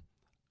I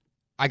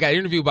got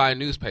interviewed by a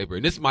newspaper.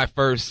 And this is my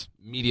first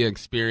media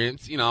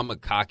experience. I'm a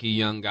cocky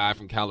young guy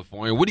from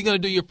California. What are you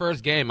going to do your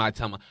first game? I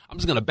tell them, I'm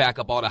just going to back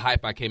up all the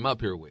hype I came up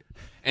here with.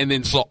 And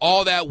then so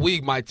all that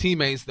week, my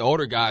teammates, the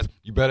older guys,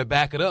 you better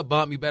back it up,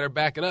 Bump. You better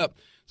back it up.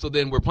 So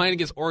then we're playing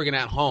against Oregon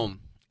at home.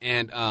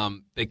 And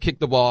they kicked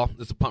the ball.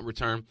 It's a punt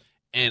return.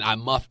 And I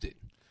muffed it.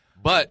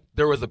 But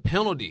there was a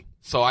penalty,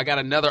 so I got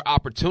another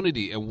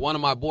opportunity. And one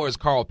of my boys,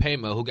 Carl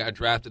Payma, who got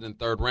drafted in the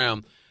third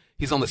round,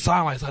 he's on the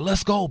sideline. He's like,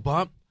 let's go,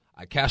 Bump.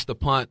 I catch the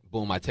punt.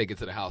 Boom, I take it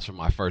to the house for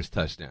my first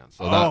touchdown.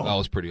 So that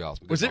was pretty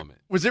awesome.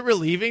 Was it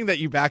relieving that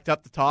you backed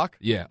up the talk?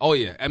 Yeah. Oh,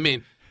 yeah.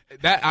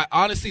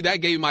 Honestly,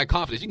 that gave me my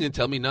confidence. You can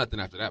tell me nothing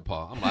after that,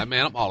 Paul. I'm like,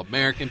 man, I'm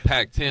All-American,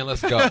 Pac-10.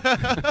 Let's go.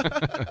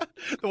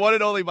 The one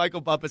and only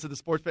Michael Bumpus of the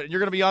Sports Pit. And you're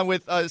going to be on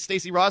with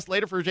Stacey Ross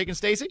later for Jake and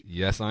Stacey?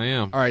 Yes, I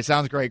am. All right,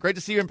 sounds great. Great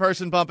to see you in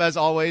person, Bump, as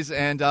always.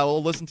 And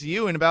we'll listen to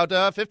you in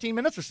about 15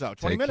 minutes or so,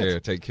 20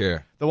 minutes. Take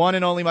care. The one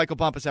and only Michael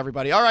Bumpus,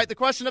 everybody. All right, the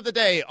question of the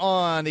day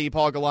on the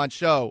Paul Gallant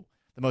Show,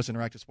 the most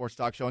interactive sports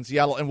talk show in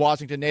Seattle and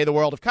Washington, nay, the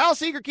world. If Kyle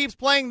Seager keeps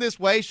playing this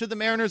way, should the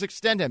Mariners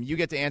extend him? You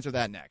get to answer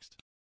that next.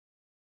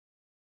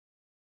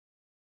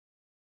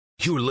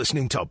 You're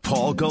listening to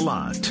Paul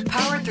Gallant.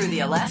 Powered through the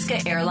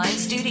Alaska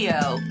Airlines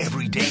Studio.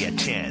 Every day at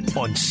 10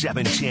 on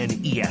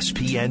 710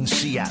 ESPN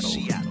Seattle.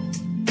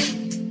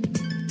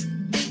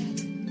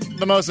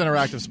 The most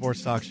interactive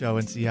sports talk show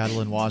in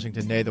Seattle and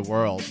Washington, nay, the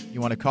world. You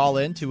want to call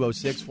in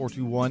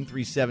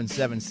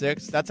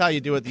 206-421-3776. That's how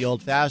you do it the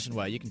old-fashioned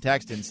way. You can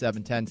text in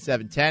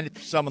 710-710. If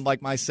you're someone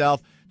like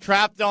myself,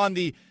 trapped on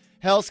the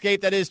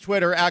hellscape that is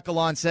Twitter,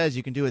 Gallant says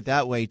you can do it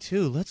that way,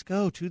 too. Let's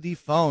go to the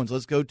phones.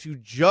 Let's go to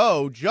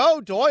Joe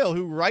Doyle,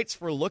 who writes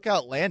for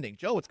Lookout Landing.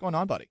 Joe, what's going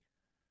on, buddy?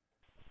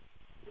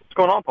 What's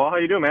going on, Paul? How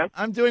you doing, man?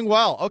 I'm doing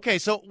well. Okay,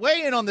 so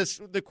weigh in on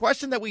this. The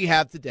question that we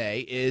have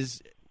today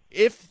is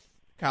if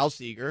Kyle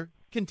Seager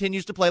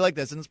continues to play like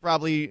this, and it's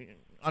probably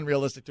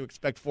unrealistic to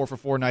expect 4 for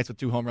 4 nights with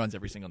 2 home runs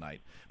every single night.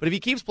 But if he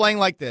keeps playing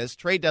like this,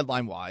 trade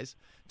deadline-wise,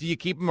 do you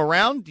keep him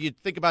around? Do you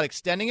think about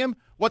extending him?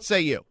 What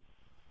say you?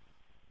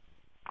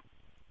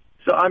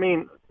 So,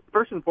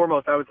 first and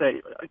foremost, I would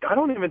say I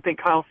don't even think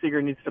Kyle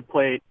Seager needs to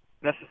play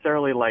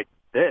necessarily like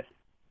this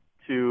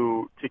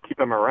to keep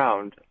him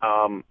around.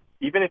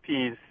 Even if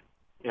he's,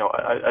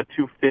 a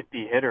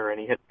 250 hitter and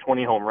he hits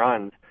 20 home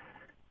runs,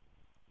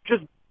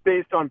 just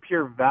based on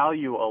pure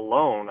value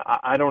alone,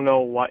 I don't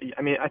know what.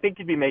 I think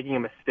you'd be making a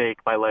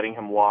mistake by letting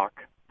him walk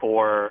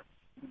for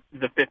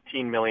the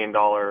 $15 million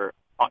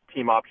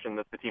team option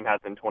that the team has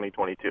in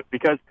 2022.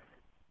 Because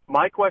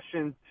my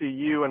question to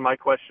you and my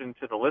question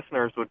to the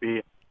listeners would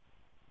be,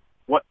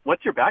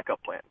 what's your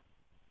backup plan?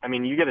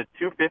 You get a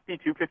 250,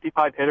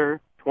 255 hitter,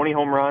 20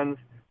 home runs.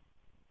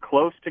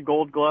 close to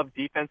Gold Glove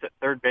defense at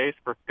third base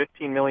for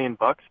 $15 million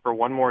for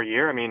one more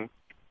year. I mean,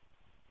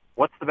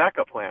 what's the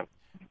backup plan?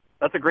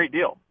 That's a great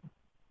deal.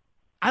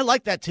 I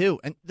like that too.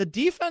 And the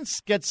defense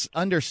gets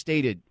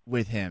understated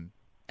with him,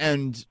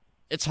 and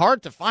it's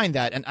hard to find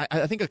that. And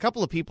I think a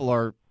couple of people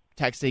are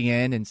texting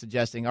in and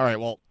suggesting, all right,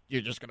 well,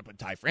 you're just going to put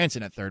Ty France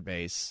at third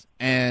base.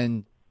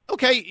 And,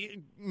 okay,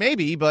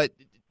 maybe, but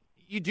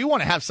you do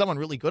want to have someone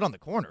really good on the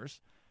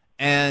corners.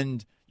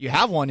 And you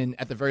have one,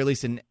 at the very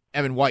least, in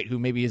Evan White, who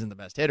maybe isn't the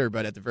best hitter,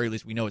 but at the very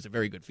least we know is a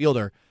very good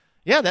fielder.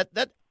 Yeah,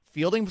 that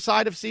fielding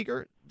side of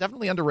Seager,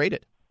 definitely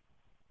underrated.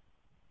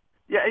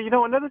 Yeah,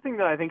 another thing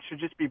that I think should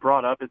just be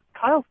brought up is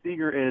Kyle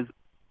Seager is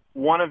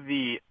one of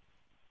the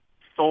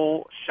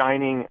sole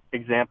shining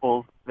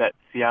examples that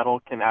Seattle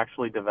can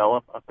actually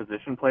develop a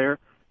position player.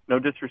 No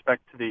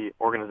disrespect to the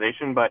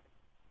organization, but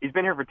he's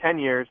been here for 10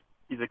 years.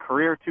 He's a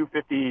career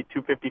 250,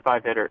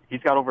 255 hitter.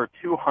 He's got over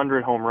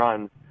 200 home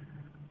runs.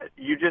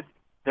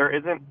 There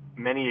isn't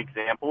many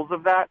examples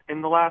of that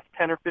in the last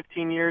 10 or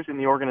 15 years in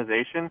the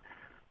organization.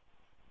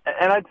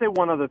 And I'd say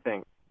one other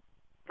thing.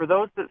 For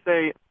those that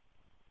say,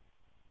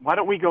 why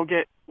don't we go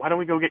get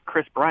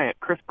Chris Bryant?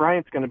 Chris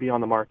Bryant's going to be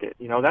on the market.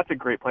 That's a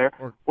great player.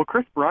 Well,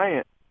 Chris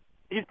Bryant,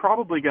 he's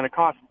probably going to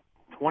cost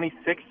 $26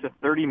 to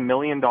 $30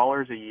 million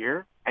a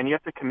year, and you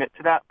have to commit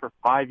to that for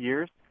 5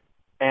 years.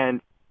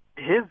 And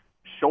his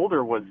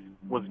shoulder was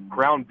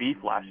ground beef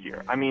last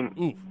year. I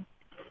mean,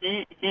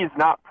 he's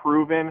not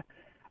proven.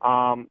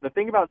 The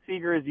thing about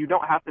Seager is you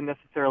don't have to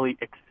necessarily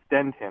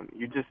extend him.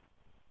 You just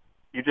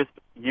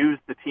use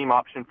the team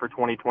option for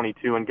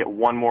 2022 and get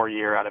one more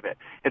year out of it.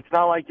 It's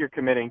not like you're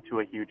committing to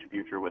a huge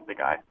future with the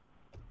guy.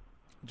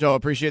 Joe,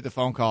 appreciate the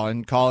phone call,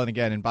 and call in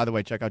again. And by the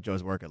way, check out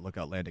Joe's work at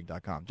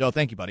lookoutlanding.com. Joe,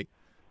 thank you, buddy.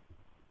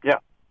 Yeah.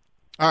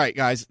 All right,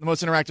 guys. The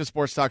most interactive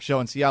sports talk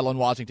show in Seattle and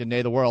Washington, Day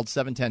of the World.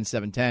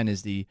 710-710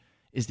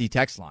 is the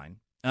text line.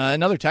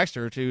 Another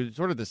texter to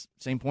sort of the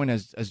same point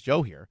as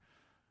Joe here.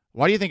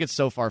 Why do you think it's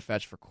so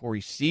far-fetched for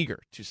Corey Seager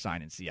to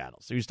sign in Seattle?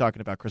 So he was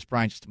talking about Chris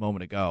Bryant just a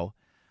moment ago.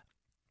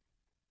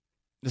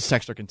 This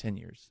texter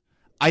continues.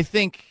 I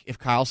think if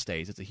Kyle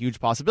stays, it's a huge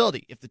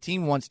possibility. If the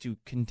team wants to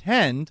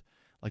contend,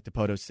 like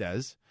DePoto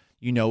says,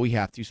 we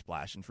have to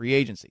splash in free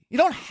agency. You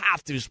don't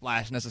have to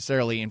splash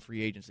necessarily in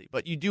free agency,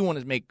 but you do want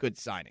to make good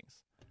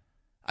signings.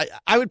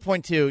 I would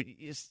point to,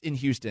 in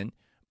Houston,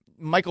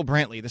 Michael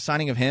Brantley, the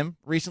signing of him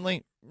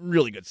recently,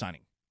 really good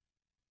signing.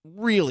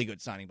 Really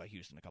good signing by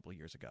Houston a couple of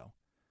years ago.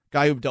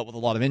 Guy who dealt with a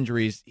lot of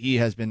injuries. He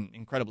has been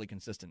incredibly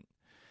consistent.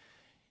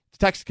 The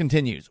text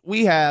continues.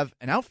 We have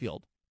an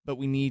outfield, but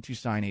we need to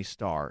sign a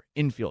star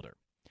infielder.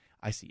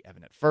 I see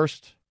Evan at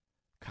first,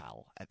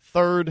 Kyle at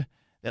third.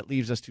 That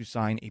leaves us to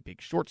sign a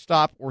big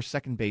shortstop or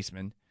second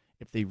baseman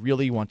if they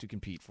really want to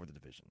compete for the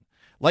division.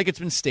 Like it's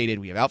been stated,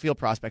 we have outfield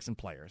prospects and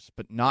players,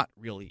 but not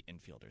really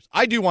infielders.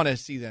 I do want to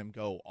see them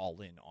go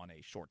all in on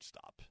a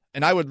shortstop.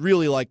 And I would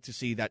really like to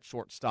see that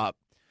shortstop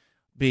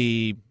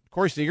be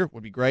Corey Seager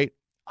would be great.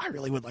 I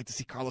really would like to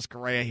see Carlos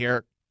Correa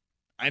here.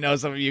 I know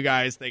some of you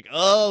guys think,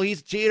 oh,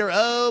 he's a cheater.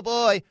 Oh,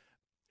 boy.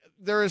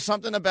 There is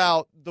something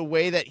about the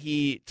way that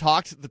he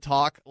talked the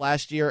talk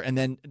last year and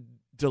then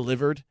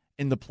delivered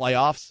in the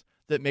playoffs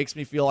that makes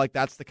me feel like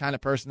that's the kind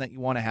of person that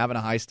you want to have in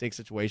a high-stakes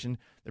situation.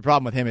 The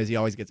problem with him is he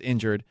always gets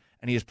injured,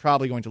 and he is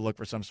probably going to look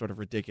for some sort of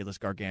ridiculous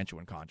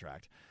gargantuan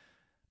contract.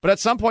 But at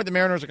some point, the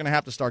Mariners are going to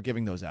have to start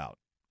giving those out.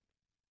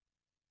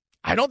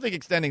 I don't think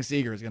extending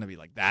Seager is going to be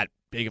like that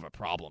big of a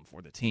problem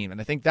for the team,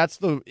 and I think that's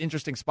the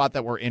interesting spot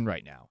that we're in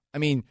right now. I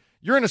mean,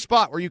 you're in a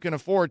spot where you can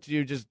afford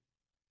to just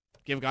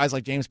give guys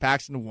like James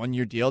Paxton a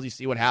one-year deal. You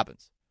see what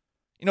happens.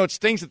 It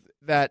stinks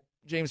that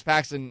James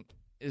Paxton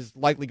is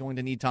likely going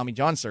to need Tommy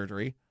John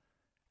surgery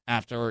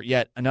after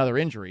yet another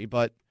injury,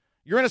 but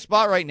you're in a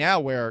spot right now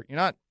where you're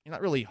not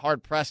really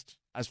hard pressed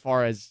as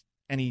far as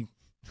anything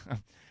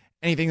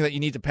that you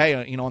need to pay,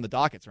 on the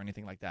dockets or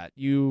anything like that.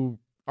 You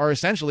are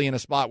essentially in a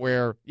spot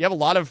where you have a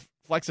lot of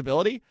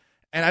flexibility,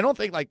 and I don't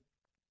think like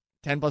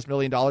 $10+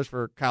 million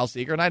for Kyle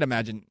Seager, and I'd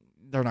imagine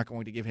they're not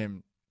going to give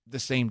him the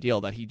same deal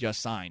that he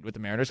just signed with the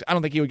Mariners. I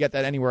don't think he would get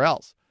that anywhere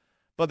else.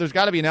 But there's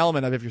got to be an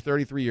element of if you're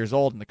 33 years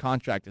old and the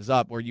contract is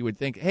up where you would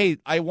think, hey,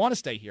 I want to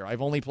stay here.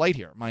 I've only played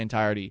here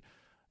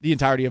the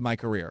entirety of my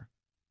career.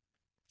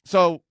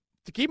 So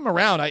to keep him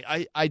around,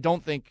 I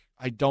don't think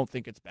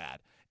it's bad.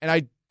 And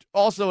I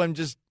also am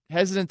just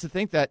hesitant to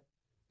think that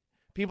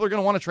people are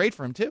going to want to trade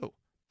for him too.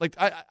 Like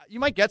you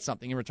might get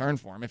something in return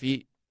for him if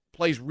he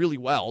plays really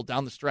well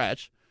down the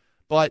stretch,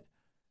 but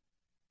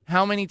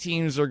how many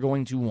teams are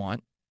going to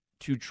want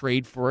to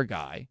trade for a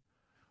guy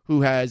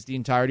who has the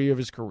entirety of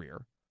his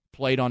career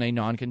played on a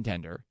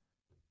non-contender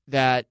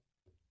that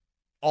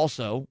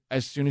also,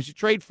 as soon as you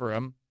trade for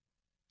him,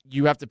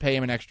 you have to pay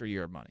him an extra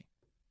year of money?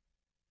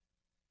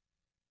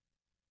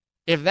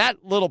 If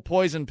that little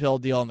poison pill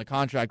deal in the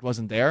contract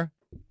wasn't there,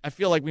 I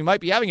feel like we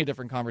might be having a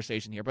different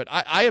conversation here. But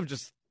I have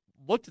just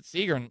looked at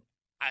Seager, and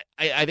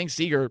I think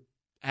Seager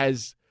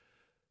has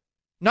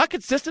not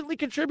consistently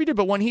contributed,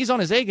 but when he's on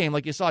his A game,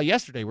 like you saw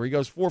yesterday, where he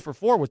goes 4 for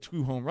 4 with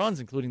 2 home runs,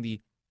 including the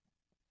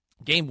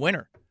game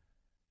winner,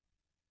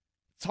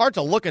 it's hard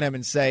to look at him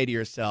and say to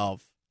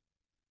yourself,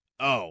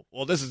 oh,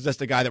 well, this is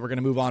just a guy that we're going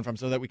to move on from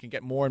so that we can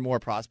get more and more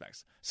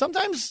prospects.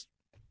 Sometimes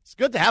it's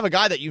good to have a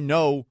guy that you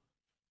know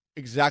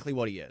exactly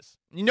what he is.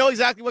 You know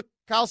exactly what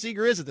Kyle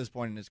Seager is at this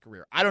point in his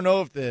career. I don't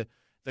know if the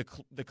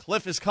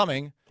cliff is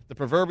coming, the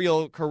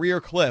proverbial career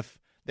cliff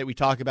that we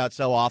talk about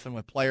so often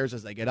with players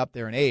as they get up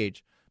there in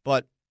age,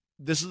 but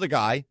this is the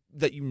guy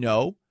that you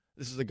know.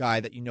 This is a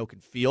guy that you know can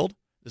field.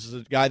 This is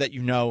a guy that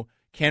you know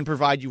can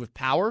provide you with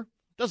power.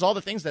 Does all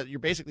the things that you're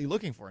basically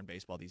looking for in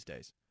baseball these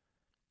days.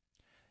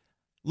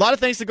 A lot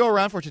of thanks to go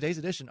around for today's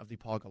edition of the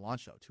Paul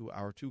Gallant Show. To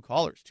our two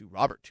callers, to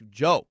Robert, to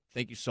Joe.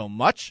 Thank you so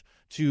much.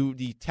 To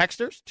the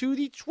texters, to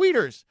the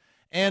tweeters,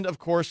 and, of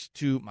course,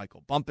 to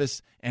Michael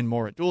Bumpus and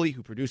Maura Dooley,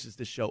 who produces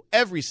this show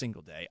every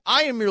single day.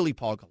 I am merely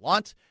Paul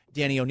Gallant.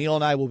 Danny O'Neill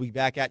and I will be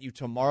back at you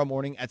tomorrow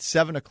morning at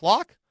 7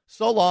 o'clock.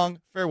 So long.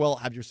 Farewell.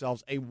 Have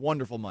yourselves a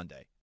wonderful Monday.